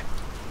shock.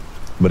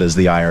 But as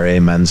the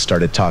IRA men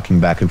started talking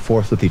back and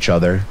forth with each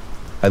other,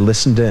 I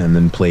listened in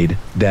and played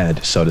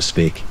dead, so to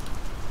speak.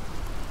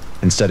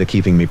 Instead of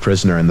keeping me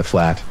prisoner in the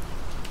flat,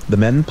 the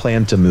men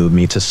planned to move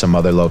me to some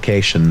other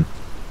location.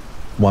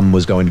 One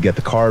was going to get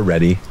the car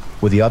ready,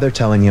 with the other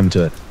telling him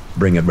to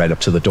bring it right up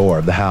to the door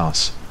of the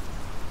house,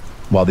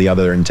 while the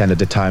other intended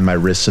to tie my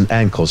wrists and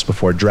ankles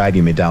before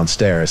dragging me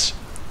downstairs.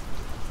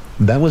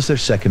 That was their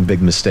second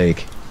big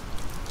mistake.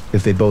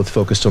 If they both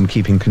focused on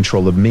keeping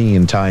control of me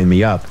and tying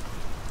me up,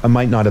 I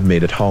might not have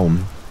made it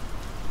home.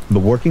 But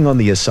working on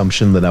the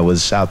assumption that I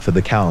was out for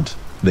the count,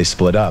 they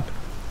split up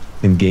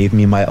and gave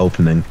me my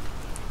opening.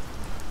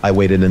 I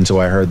waited until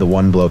I heard the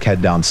one bloke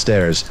head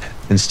downstairs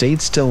and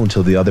stayed still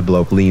until the other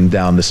bloke leaned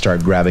down to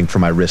start grabbing for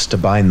my wrist to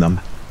bind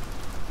them.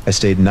 I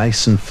stayed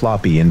nice and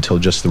floppy until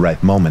just the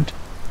right moment.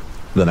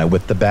 Then I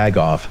whipped the bag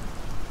off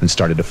and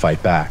started to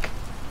fight back.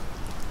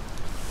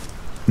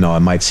 No,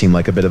 it might seem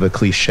like a bit of a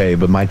cliche,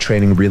 but my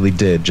training really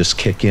did just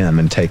kick in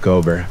and take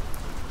over.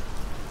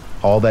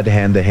 All that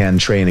hand-to-hand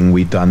training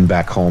we'd done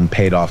back home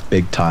paid off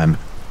big time,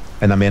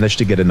 and I managed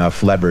to get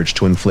enough leverage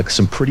to inflict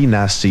some pretty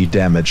nasty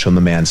damage on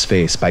the man's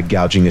face by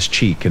gouging his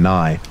cheek and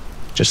eye,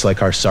 just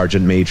like our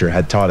sergeant major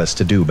had taught us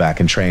to do back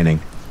in training.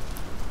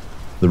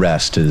 The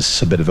rest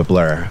is a bit of a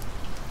blur.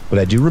 but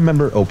I do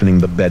remember opening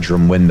the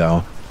bedroom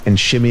window and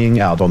shimmying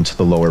out onto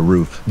the lower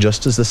roof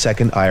just as the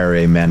second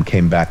IRA man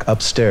came back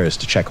upstairs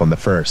to check on the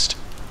first.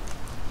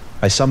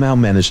 I somehow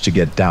managed to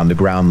get down to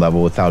ground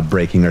level without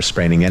breaking or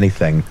spraining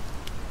anything.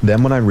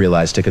 Then when I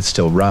realized I could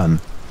still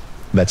run,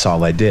 that's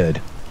all I did,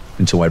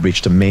 until I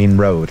reached a main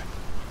road.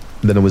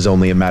 Then it was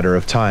only a matter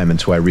of time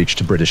until I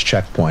reached a British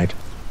checkpoint.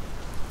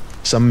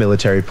 Some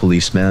military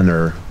policemen,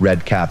 or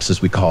red caps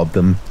as we called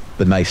them,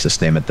 the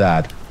nicest name at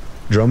that,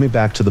 drove me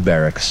back to the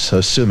barracks,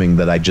 assuming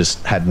that I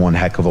just had one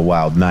heck of a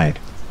wild night.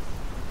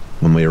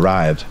 When we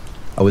arrived,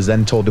 I was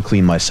then told to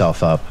clean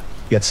myself up,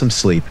 get some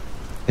sleep,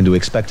 and to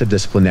expect a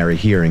disciplinary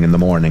hearing in the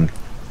morning.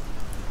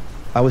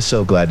 I was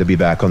so glad to be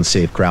back on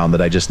safe ground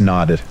that I just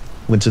nodded,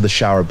 went to the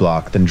shower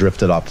block, then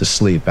drifted off to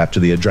sleep after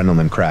the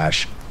adrenaline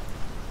crash.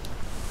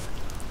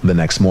 The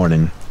next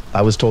morning,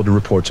 I was told to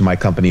report to my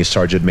company's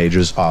sergeant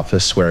major's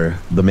office where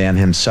the man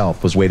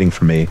himself was waiting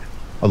for me,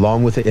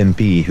 along with the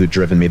MP who'd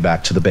driven me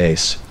back to the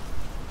base.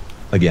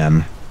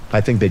 Again,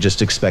 I think they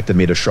just expected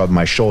me to shrug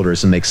my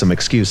shoulders and make some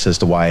excuse as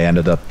to why I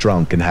ended up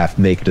drunk and half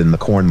naked in the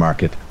corn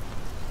market.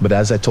 But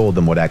as I told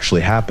them what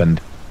actually happened,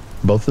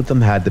 both of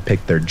them had to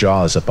pick their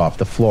jaws up off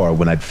the floor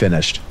when I'd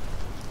finished.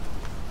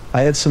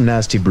 I had some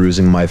nasty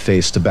bruising on my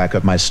face to back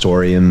up my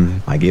story,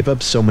 and I gave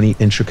up so many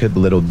intricate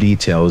little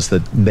details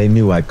that they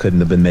knew I couldn't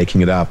have been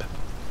making it up.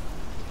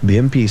 The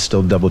MP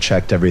still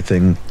double-checked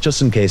everything,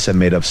 just in case I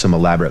made up some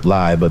elaborate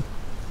lie, but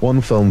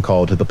one phone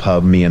call to the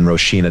pub me and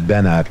Roisin had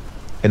been at,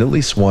 and at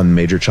least one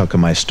major chunk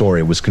of my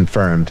story was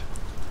confirmed.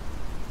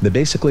 They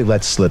basically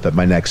let slip at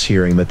my next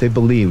hearing that they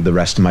believed the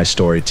rest of my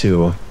story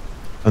too,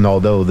 and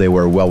although they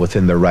were well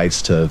within their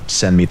rights to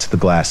send me to the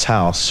glass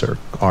house or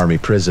army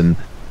prison,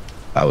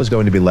 I was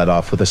going to be let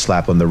off with a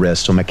slap on the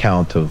wrist on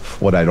account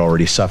of what I'd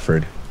already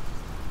suffered.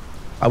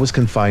 I was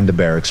confined to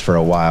barracks for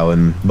a while,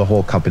 and the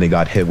whole company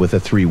got hit with a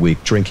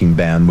 3-week drinking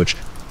ban, which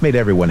made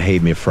everyone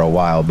hate me for a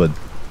while, but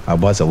I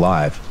was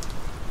alive.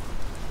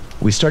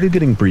 We started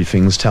getting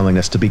briefings telling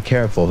us to be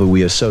careful who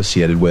we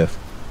associated with,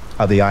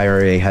 how the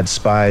IRA had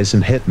spies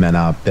and hitmen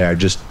out there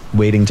just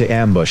waiting to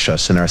ambush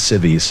us in our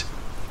civvies.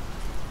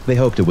 They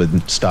hoped it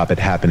wouldn't stop it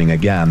happening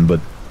again, but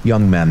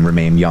young men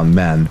remain young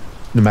men,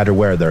 no matter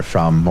where they're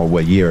from or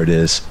what year it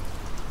is.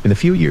 And a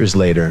few years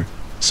later,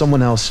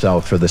 someone else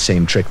fell for the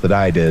same trick that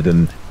I did,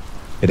 and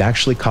it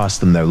actually cost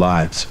them their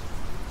lives.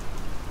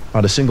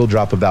 Not a single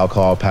drop of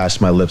alcohol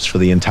passed my lips for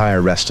the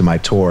entire rest of my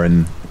tour,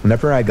 and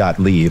whenever I got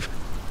leave,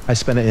 I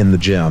spent it in the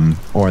gym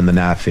or in the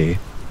NAFI.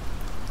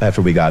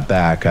 After we got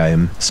back,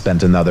 I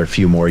spent another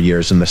few more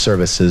years in the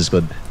services,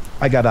 but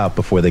I got out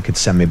before they could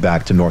send me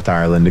back to North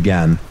Ireland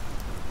again.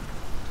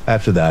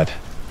 After that,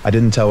 I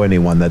didn't tell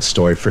anyone that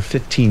story for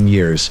 15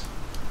 years,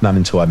 not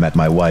until I met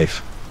my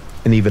wife,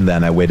 and even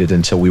then I waited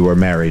until we were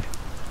married.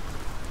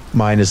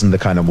 Mine isn't the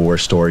kind of war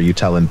story you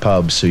tell in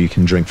pubs so you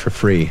can drink for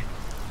free.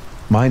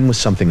 Mine was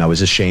something I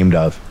was ashamed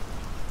of.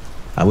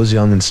 I was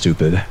young and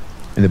stupid,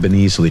 and had been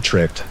easily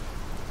tricked.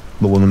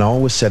 But when all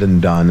was said and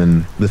done,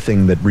 and the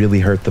thing that really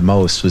hurt the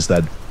most was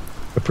that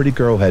a pretty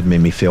girl had made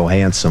me feel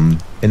handsome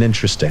and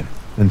interesting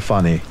and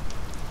funny.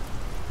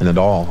 And it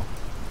all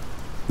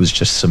was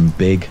just some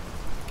big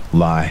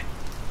lie.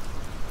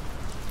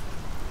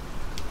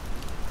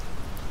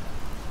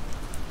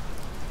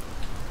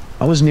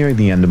 I was nearing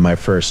the end of my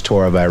first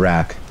tour of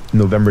Iraq,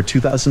 November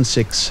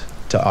 2006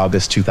 to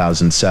August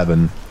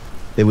 2007.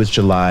 It was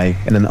July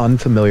in an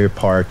unfamiliar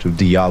part of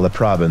Diyala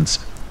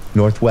province,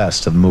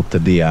 northwest of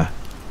Muqtadiya.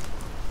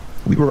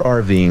 We were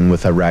RVing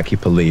with Iraqi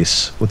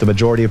police, with the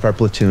majority of our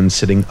platoon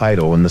sitting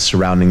idle in the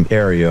surrounding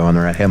area on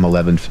our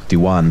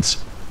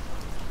M1151s.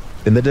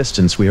 In the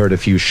distance, we heard a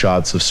few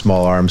shots of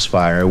small arms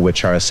fire,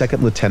 which our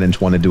second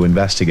lieutenant wanted to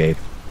investigate.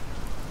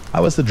 I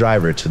was the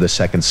driver to the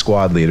second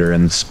squad leader,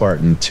 and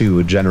Spartan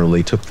 2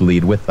 generally took the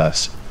lead with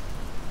us.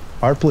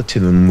 Our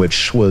platoon,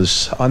 which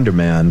was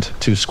undermanned,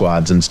 2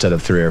 squads instead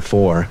of 3 or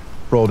 4,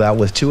 rolled out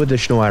with 2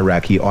 additional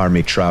Iraqi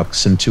army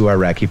trucks and 2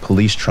 Iraqi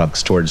police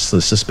trucks towards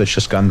the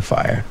suspicious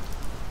gunfire.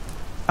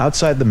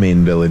 Outside the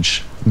main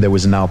village, there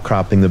was an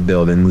outcropping of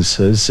buildings,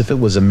 as if it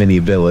was a mini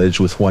village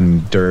with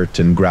one dirt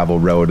and gravel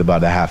road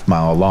about a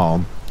half-mile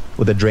long,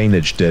 with a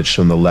drainage ditch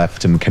on the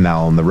left and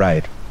canal on the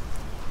right.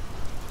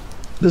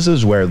 This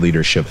is where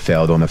leadership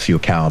failed on a few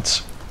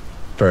counts.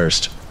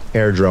 First,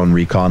 air drone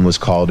recon was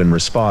called and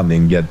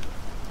responding, yet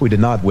we did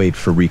not wait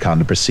for recon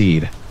to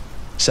proceed.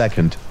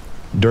 Second,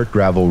 dirt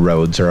gravel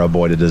roads are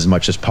avoided as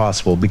much as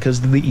possible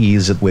because of the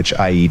ease at which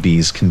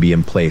IEDs can be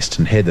emplaced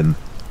and hidden.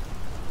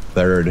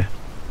 Third,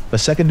 a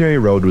secondary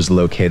road was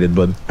located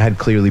but had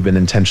clearly been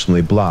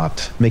intentionally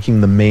blocked, making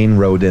the main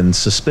road in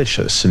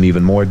suspicious and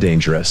even more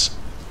dangerous.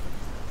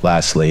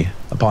 Lastly,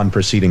 upon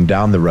proceeding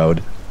down the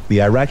road, the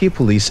Iraqi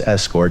police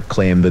escort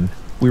claimed that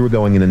we were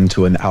going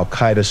into an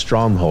Al-Qaeda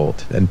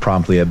stronghold and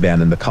promptly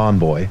abandoned the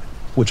convoy,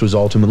 which was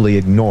ultimately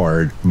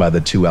ignored by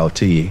the 2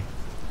 LT.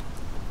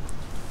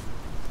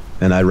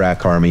 An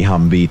Iraq Army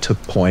Humvee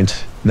took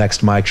point,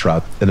 next my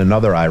truck, then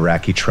another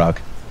Iraqi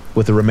truck,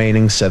 with the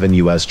remaining 7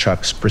 US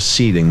trucks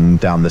proceeding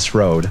down this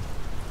road.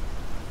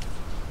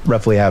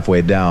 Roughly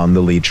halfway down,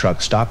 the lead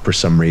truck stopped for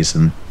some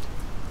reason.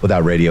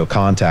 Without radio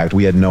contact,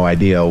 we had no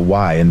idea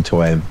why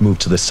until I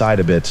moved to the side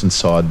a bit and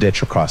saw a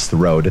ditch across the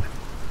road,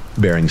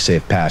 bearing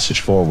safe passage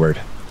forward.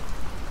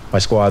 My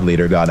squad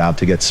leader got out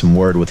to get some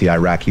word with the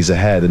Iraqis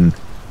ahead and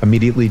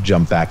immediately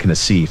jumped back in a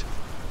seat.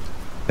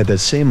 At the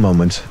same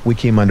moment, we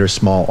came under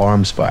small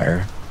arms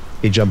fire.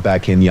 He jumped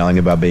back in yelling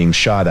about being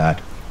shot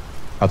at.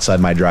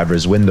 Outside my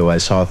driver's window, I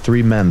saw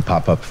 3 men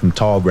pop up from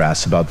tall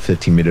grass about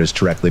 50 meters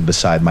directly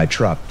beside my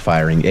truck,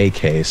 firing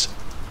AKs.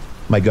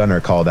 My gunner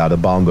called out a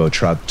bongo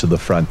truck to the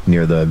front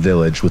near the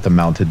village with a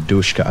mounted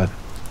dushka,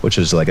 which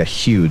is like a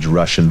huge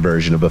Russian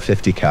version of a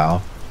 50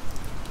 cal.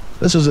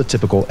 This was a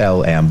typical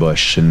L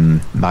ambush,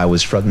 and I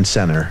was front and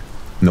center.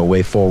 No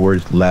way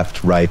forward,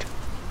 left, right,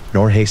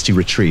 nor hasty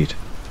retreat,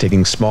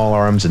 taking small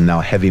arms and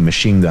now heavy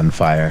machine gun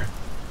fire.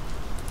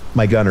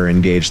 My gunner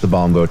engaged the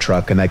bongo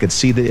truck, and I could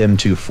see the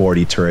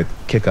M240 turret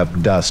kick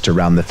up dust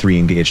around the 3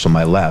 engaged on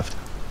my left.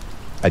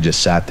 I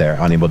just sat there,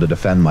 unable to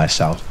defend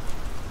myself.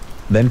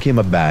 Then came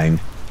a bang,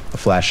 a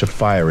flash of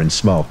fire and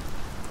smoke.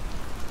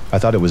 I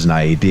thought it was an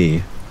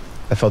IED.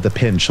 I felt a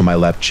pinch on my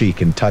left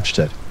cheek and touched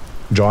it,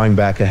 drawing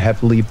back a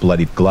heavily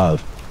bloodied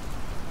glove.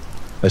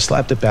 I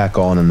slapped it back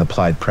on and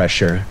applied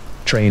pressure,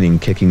 training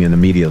kicking in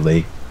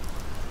immediately.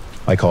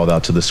 I called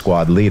out to the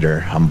squad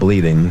leader, "I'm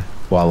bleeding,"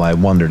 while I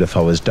wondered if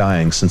I was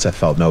dying since I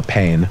felt no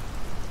pain.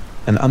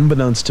 And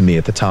unbeknownst to me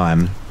at the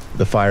time,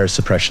 the fire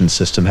suppression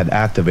system had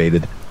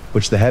activated,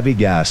 which the heavy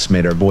gas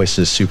made our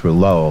voices super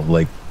low,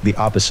 like the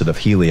opposite of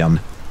helium.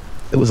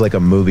 It was like a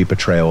movie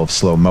portrayal of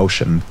slow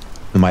motion,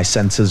 and my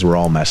senses were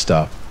all messed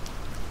up.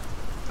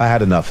 I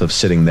had enough of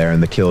sitting there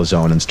in the kill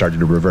zone and started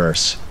to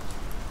reverse.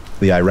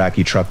 The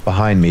Iraqi truck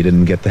behind me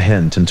didn't get the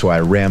hint until I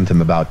rammed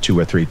him about 2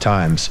 or 3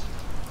 times.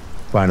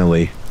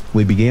 Finally,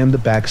 we began to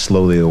back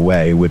slowly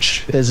away,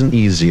 which isn't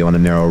easy on a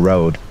narrow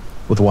road,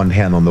 with one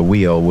hand on the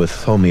wheel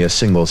with only a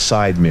single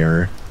side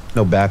mirror,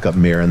 no backup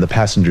mirror, and the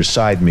passenger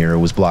side mirror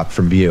was blocked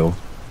from view.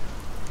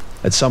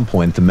 At some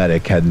point, the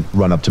medic had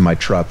run up to my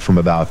truck from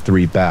about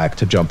 3 back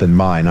to jump in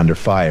mine under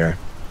fire.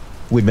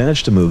 We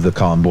managed to move the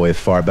convoy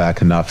far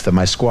back enough that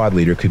my squad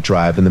leader could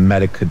drive and the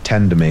medic could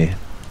tend to me.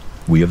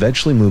 We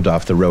eventually moved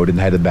off the road and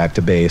headed back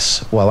to base,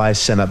 while I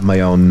sent up my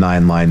own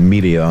 9-line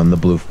media on the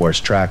Blue Force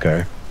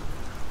tracker.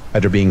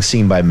 After being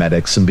seen by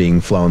medics and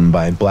being flown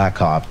by Black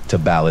Hawk to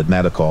Ballad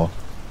Medical,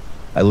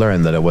 I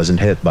learned that I wasn't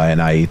hit by an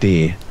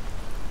IED.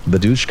 The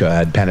Dushka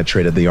had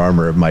penetrated the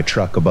armor of my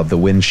truck above the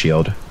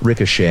windshield,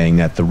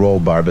 ricocheting at the roll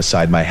bar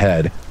beside my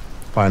head,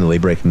 finally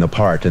breaking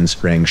apart and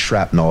spraying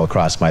shrapnel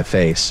across my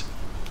face.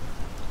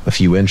 A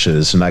few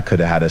inches and I could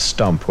have had a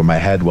stump where my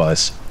head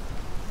was.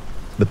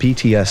 The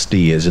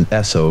PTSD is an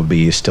SOB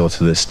still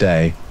to this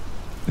day,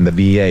 and the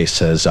VA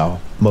says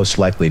I'll most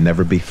likely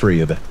never be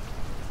free of it.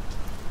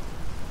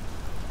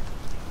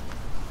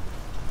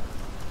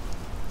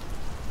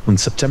 On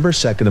September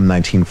 2nd of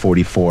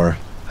 1944,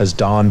 as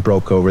dawn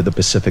broke over the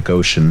Pacific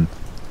Ocean,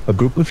 a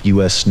group of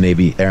U.S.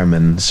 Navy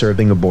airmen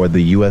serving aboard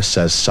the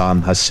USS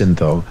San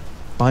Jacinto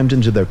climbed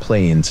into their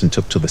planes and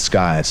took to the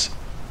skies.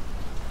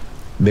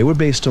 They were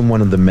based on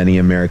one of the many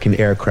American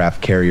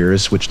aircraft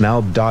carriers which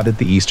now dotted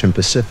the eastern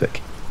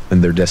Pacific,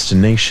 and their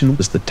destination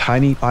was the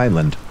tiny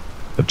island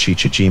of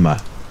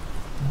Chichijima.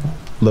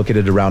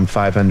 Located around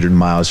 500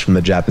 miles from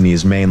the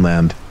Japanese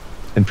mainland,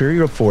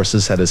 Imperial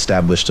forces had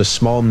established a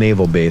small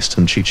naval base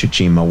on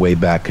Chichijima way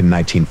back in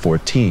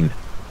 1914,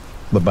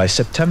 but by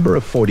September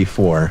of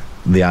 '44,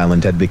 the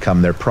island had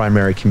become their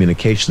primary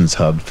communications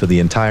hub for the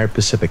entire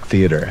Pacific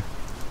theater.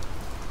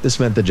 This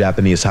meant the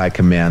Japanese High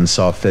Command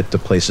saw fit to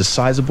place a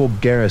sizable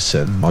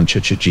garrison on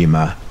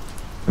Chichijima,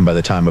 and by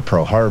the time of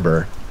Pearl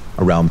Harbor,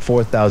 around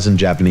 4,000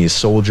 Japanese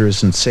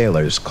soldiers and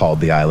sailors called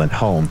the island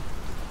home.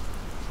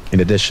 In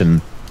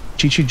addition,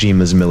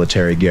 Chichijima's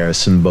military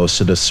garrison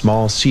boasted a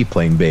small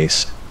seaplane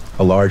base,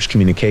 a large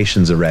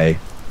communications array,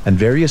 and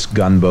various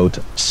gunboat,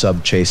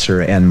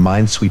 sub-chaser, and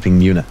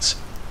minesweeping units.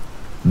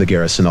 The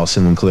garrison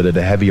also included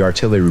a heavy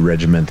artillery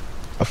regiment,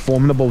 a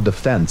formidable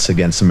defense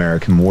against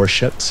American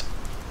warships.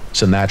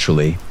 So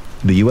naturally,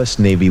 the U.S.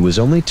 Navy was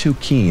only too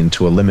keen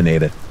to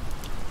eliminate it.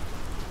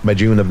 By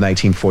June of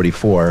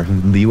 1944,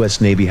 the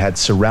U.S. Navy had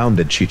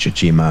surrounded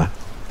Chichijima,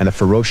 and a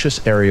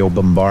ferocious aerial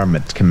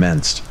bombardment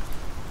commenced.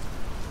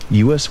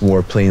 U.S.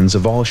 warplanes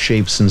of all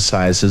shapes and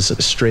sizes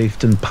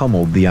strafed and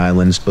pummeled the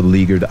island's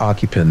beleaguered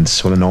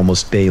occupants on an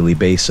almost daily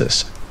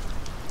basis.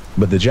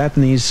 But the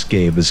Japanese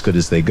gave as good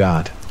as they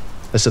got.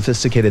 A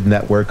sophisticated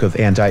network of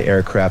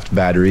anti-aircraft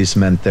batteries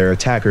meant their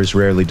attackers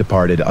rarely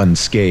departed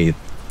unscathed,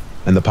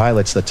 and the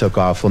pilots that took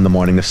off on the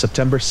morning of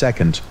September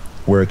 2nd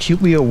were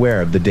acutely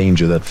aware of the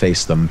danger that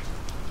faced them.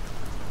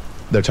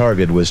 Their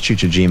target was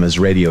Chichijima's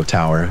radio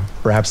tower,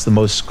 perhaps the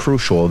most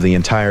crucial of the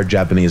entire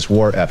Japanese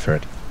war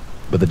effort,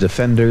 but the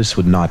defenders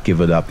would not give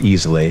it up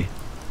easily.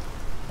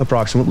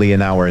 Approximately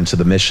an hour into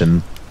the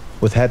mission,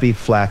 with heavy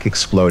flak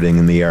exploding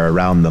in the air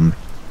around them,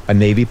 a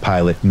Navy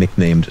pilot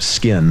nicknamed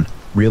Skin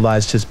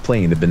realized his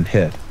plane had been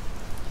hit.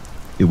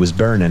 It was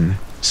burning,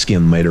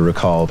 Skin later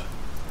recalled.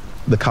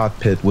 The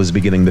cockpit was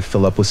beginning to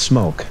fill up with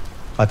smoke,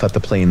 I thought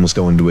the plane was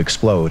going to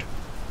explode.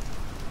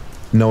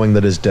 Knowing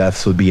that his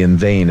deaths would be in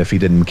vain if he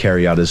didn't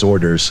carry out his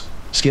orders,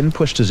 Skin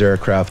pushed his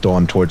aircraft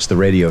on towards the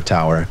radio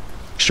tower,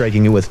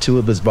 striking it with 2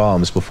 of his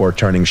bombs before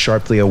turning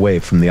sharply away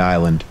from the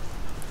island.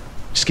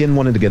 Skin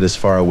wanted to get as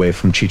far away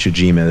from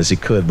Chichijima as he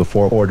could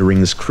before ordering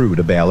his crew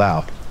to bail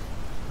out.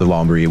 The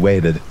longer he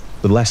waited,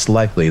 the less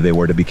likely they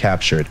were to be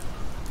captured.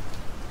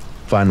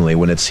 Finally,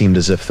 when it seemed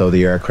as if though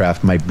the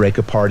aircraft might break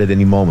apart at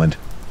any moment,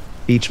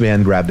 each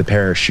man grabbed a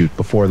parachute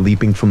before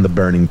leaping from the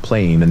burning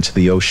plane into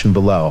the ocean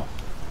below.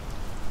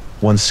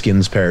 Once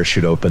Skin's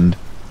parachute opened,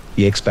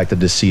 he expected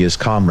to see his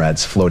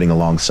comrades floating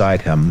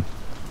alongside him.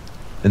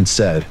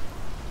 Instead,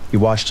 he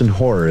watched in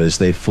horror as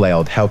they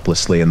flailed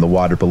helplessly in the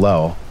water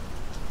below,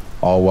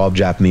 all while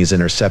Japanese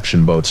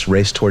interception boats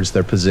raced towards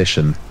their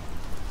position.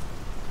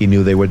 He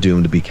knew they were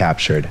doomed to be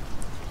captured,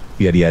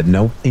 yet he had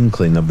no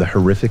inkling of the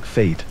horrific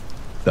fate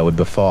that would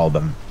befall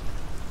them.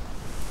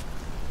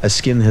 As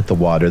Skin hit the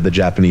water, the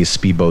Japanese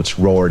speedboats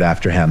roared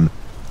after him,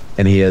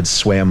 and he had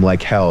swam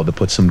like hell to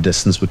put some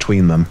distance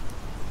between them.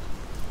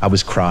 I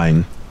was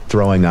crying,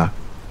 throwing up,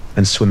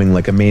 and swimming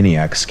like a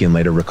maniac, Skin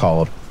later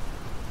recalled.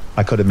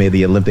 I could have made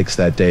the Olympics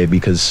that day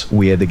because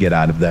we had to get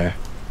out of there.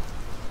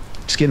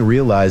 Skin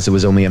realized it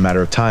was only a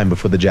matter of time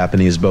before the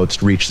Japanese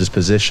boats reached his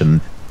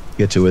position,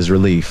 yet to his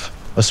relief,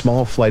 a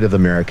small flight of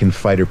American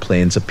fighter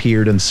planes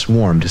appeared and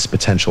swarmed his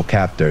potential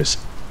captors,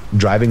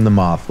 driving them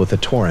off with a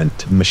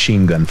torrent of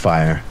machine gun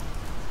fire.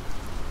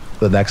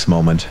 The next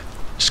moment,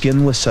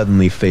 Skin was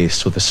suddenly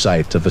faced with the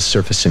sight of a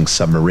surfacing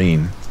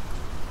submarine.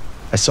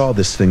 I saw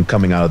this thing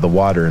coming out of the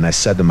water and I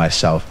said to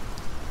myself,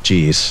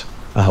 "Geez,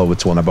 I hope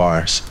it's one of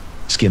ours,"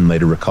 Skin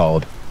later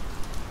recalled.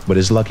 But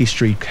his lucky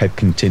streak had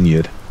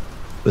continued.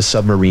 The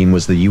submarine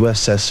was the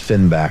USS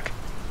Finback,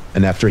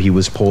 and after he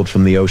was pulled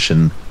from the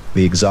ocean,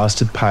 the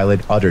exhausted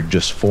pilot uttered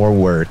just 4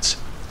 words: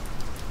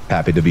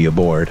 "Happy to be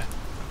aboard."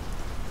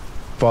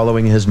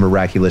 Following his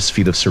miraculous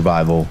feat of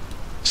survival,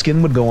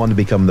 Skin would go on to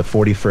become the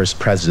 41st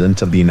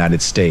President of the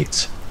United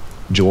States,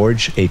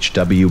 George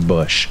H.W.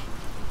 Bush.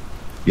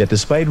 Yet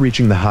despite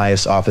reaching the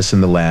highest office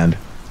in the land,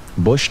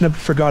 Bush never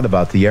forgot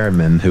about the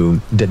airmen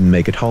who didn't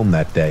make it home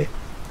that day,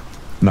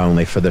 not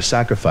only for their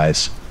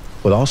sacrifice,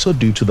 but also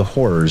due to the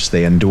horrors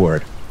they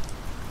endured.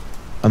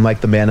 Unlike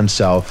the man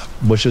himself,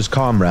 Bush's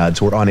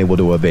comrades were unable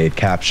to evade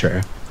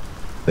capture.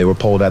 They were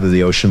pulled out of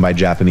the ocean by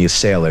Japanese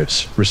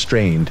sailors,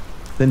 restrained,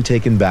 then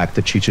taken back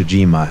to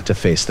Chichijima to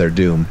face their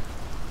doom.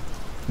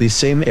 These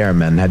same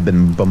airmen had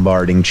been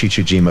bombarding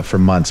Chichijima for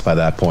months by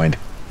that point,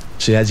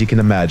 so as you can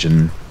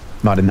imagine,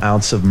 not an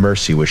ounce of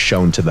mercy was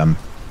shown to them.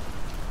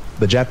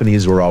 The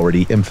Japanese were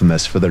already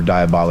infamous for their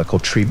diabolical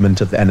treatment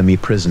of enemy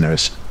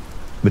prisoners,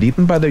 but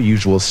even by their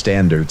usual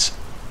standards,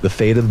 the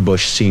fate of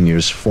Bush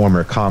Sr.'s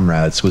former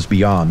comrades was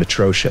beyond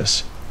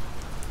atrocious.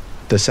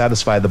 To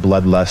satisfy the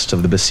bloodlust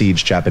of the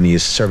besieged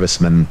Japanese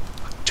servicemen,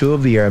 2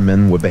 of the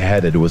airmen were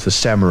beheaded with a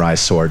samurai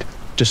sword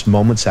just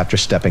moments after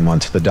stepping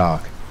onto the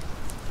dock.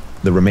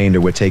 The remainder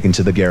were taken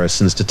to the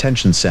garrison's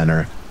detention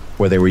center,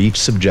 where they were each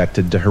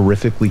subjected to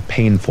horrifically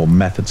painful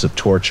methods of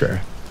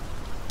torture.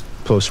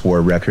 Post-war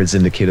records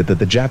indicated that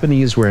the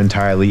Japanese were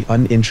entirely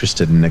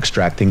uninterested in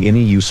extracting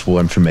any useful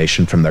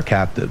information from their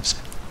captives,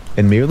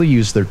 and merely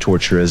used their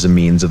torture as a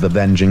means of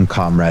avenging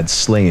comrades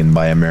slain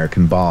by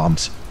American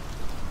bombs.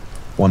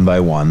 One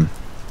by one,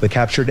 the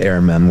captured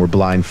airmen were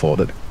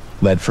blindfolded,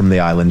 led from the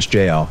island's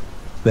jail,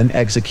 then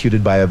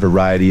executed by a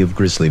variety of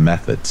grisly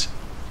methods.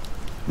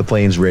 The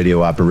plane's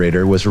radio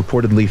operator was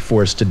reportedly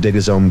forced to dig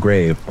his own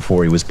grave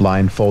before he was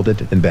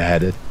blindfolded and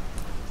beheaded.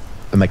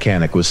 The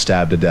mechanic was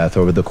stabbed to death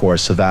over the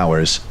course of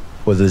hours,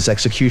 with his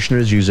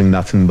executioners using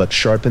nothing but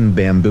sharpened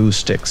bamboo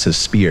sticks as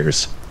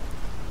spears.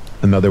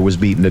 Another was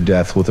beaten to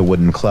death with a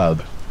wooden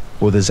club,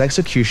 with his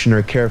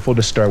executioner careful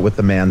to start with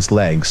the man's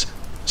legs,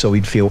 so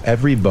he'd feel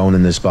every bone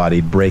in his body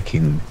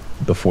breaking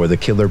before the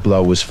killer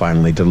blow was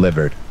finally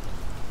delivered.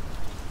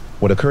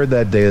 What occurred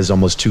that day is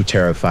almost too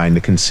terrifying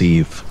to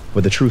conceive,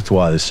 but the truth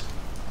was,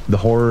 the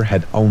horror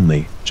had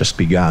only just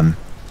begun.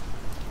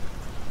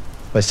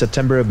 By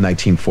September of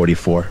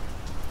 1944,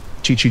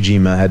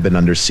 Chichijima had been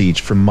under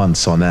siege for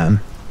months on end.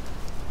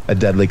 A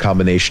deadly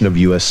combination of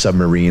U.S.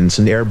 submarines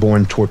and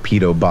airborne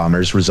torpedo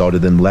bombers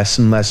resulted in less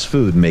and less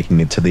food making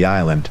it to the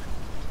island,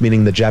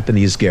 meaning the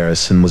Japanese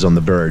garrison was on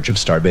the verge of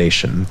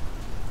starvation.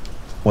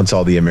 Once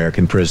all the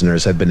American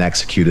prisoners had been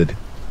executed,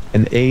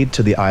 an aide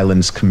to the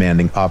island's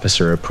commanding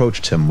officer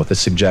approached him with a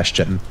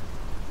suggestion.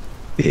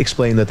 He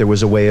explained that there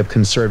was a way of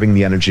conserving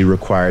the energy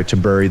required to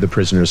bury the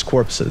prisoners'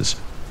 corpses,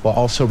 while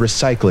also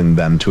recycling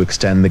them to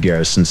extend the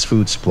garrison's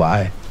food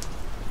supply.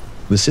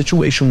 The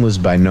situation was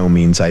by no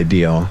means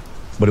ideal,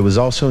 but it was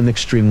also an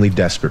extremely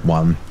desperate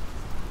one.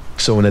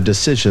 So in a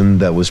decision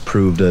that was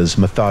proved as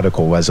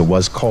methodical as it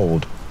was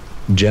cold,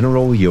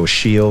 General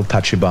Yoshio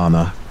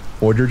Tachibana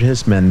ordered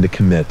his men to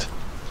commit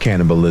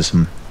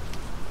cannibalism.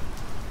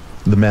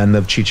 The men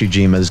of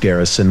Chichijima's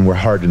garrison were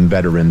hardened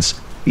veterans,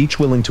 each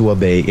willing to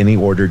obey any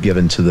order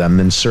given to them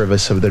in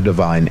service of their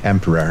divine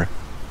emperor.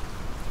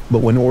 But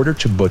when ordered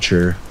to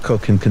butcher,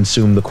 cook, and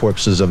consume the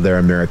corpses of their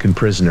American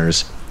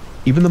prisoners,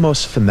 Even the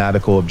most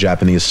fanatical of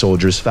Japanese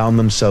soldiers found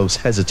themselves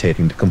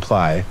hesitating to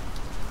comply.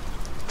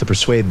 To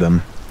persuade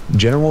them,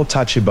 General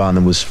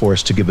Tachibana was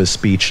forced to give a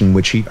speech in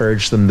which he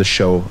urged them to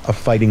show a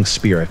fighting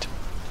spirit,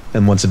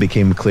 and once it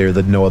became clear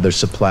that no other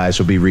supplies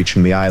would be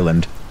reaching the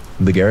island,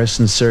 the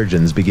garrison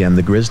surgeons began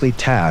the grisly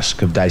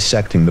task of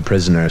dissecting the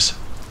prisoners.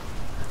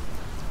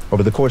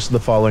 Over the course of the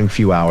following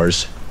few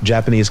hours,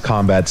 Japanese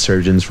combat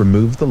surgeons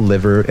removed the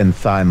liver and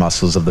thigh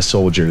muscles of the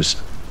soldiers,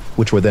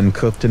 which were then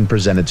cooked and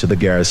presented to the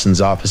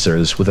garrison's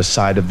officers with a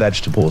side of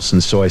vegetables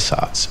and soy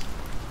sauce.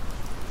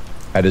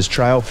 At his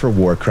trial for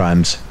war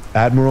crimes,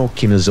 Admiral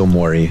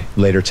Kinizomori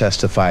later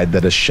testified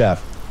that a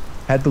chef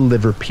had the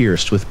liver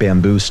pierced with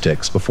bamboo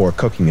sticks before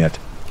cooking it,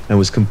 and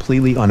was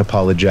completely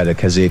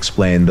unapologetic as he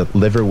explained that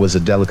liver was a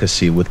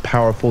delicacy with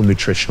powerful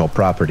nutritional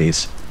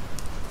properties.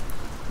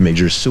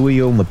 Major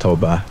Suio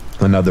Motoba,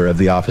 another of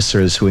the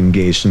officers who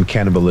engaged in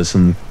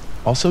cannibalism,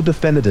 also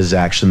defended his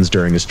actions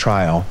during his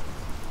trial,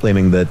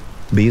 claiming that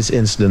these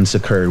incidents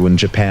occurred when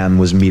Japan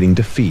was meeting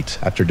defeat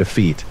after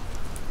defeat.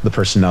 The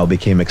personnel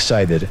became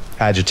excited,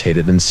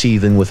 agitated, and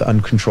seething with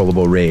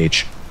uncontrollable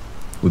rage.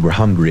 We were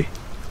hungry.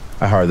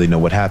 I hardly know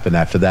what happened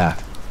after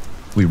that.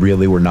 We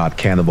really were not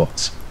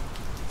cannibals.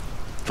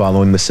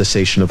 Following the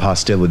cessation of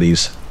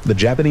hostilities, the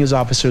Japanese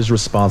officers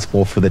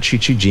responsible for the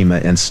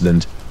Chichijima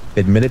incident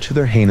admitted to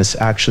their heinous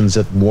actions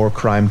at war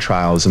crime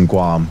trials in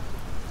Guam.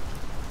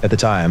 At the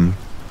time,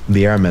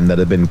 the airmen that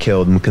had been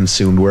killed and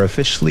consumed were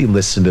officially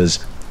listed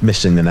as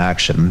missing in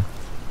action,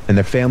 and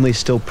their families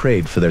still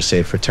prayed for their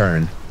safe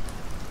return.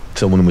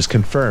 So when it was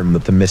confirmed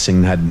that the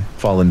missing had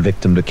fallen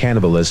victim to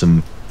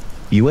cannibalism,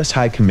 U.S.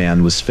 High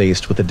Command was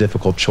faced with a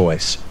difficult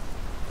choice: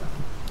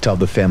 tell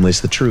the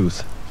families the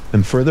truth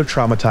and further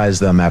traumatize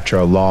them after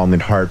a long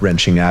and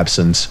heart-wrenching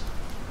absence,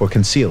 or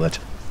conceal it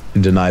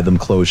and deny them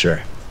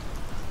closure.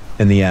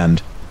 In the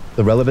end,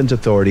 the relevant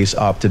authorities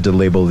opted to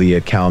label the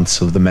accounts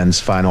of the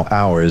men's final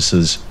hours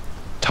as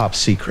top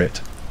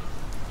secret.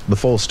 The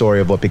full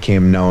story of what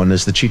became known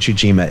as the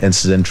Chichijima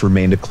incident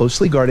remained a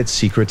closely guarded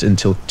secret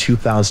until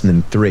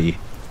 2003,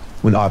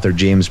 when author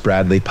James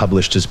Bradley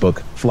published his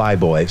book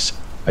Flyboys: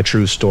 A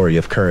True Story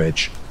of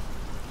Courage.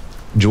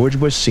 George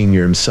Bush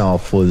Sr.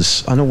 himself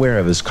was unaware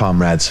of his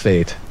comrades'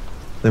 fate,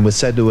 and was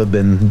said to have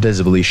been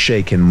visibly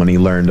shaken when he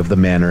learned of the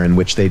manner in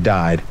which they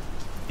died,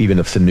 even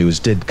if the news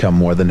did come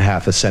more than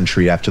half a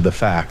century after the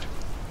fact.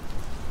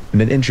 In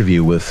an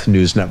interview with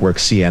news network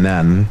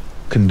CNN,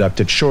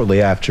 conducted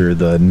shortly after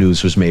the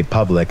news was made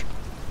public,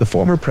 the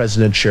former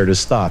president shared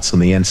his thoughts on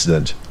the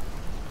incident.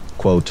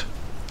 Quote,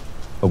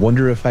 "I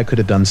wonder if I could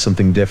have done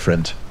something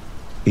different,"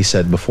 he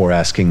said before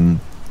asking,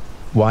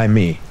 "Why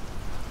me?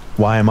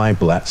 Why am I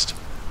blessed?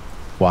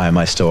 Why am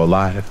I still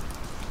alive?"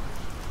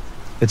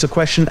 It's a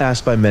question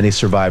asked by many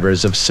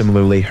survivors of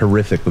similarly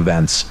horrific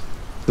events,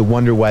 who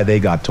wonder why they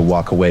got to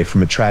walk away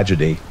from a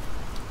tragedy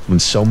when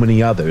so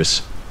many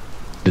others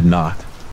did not.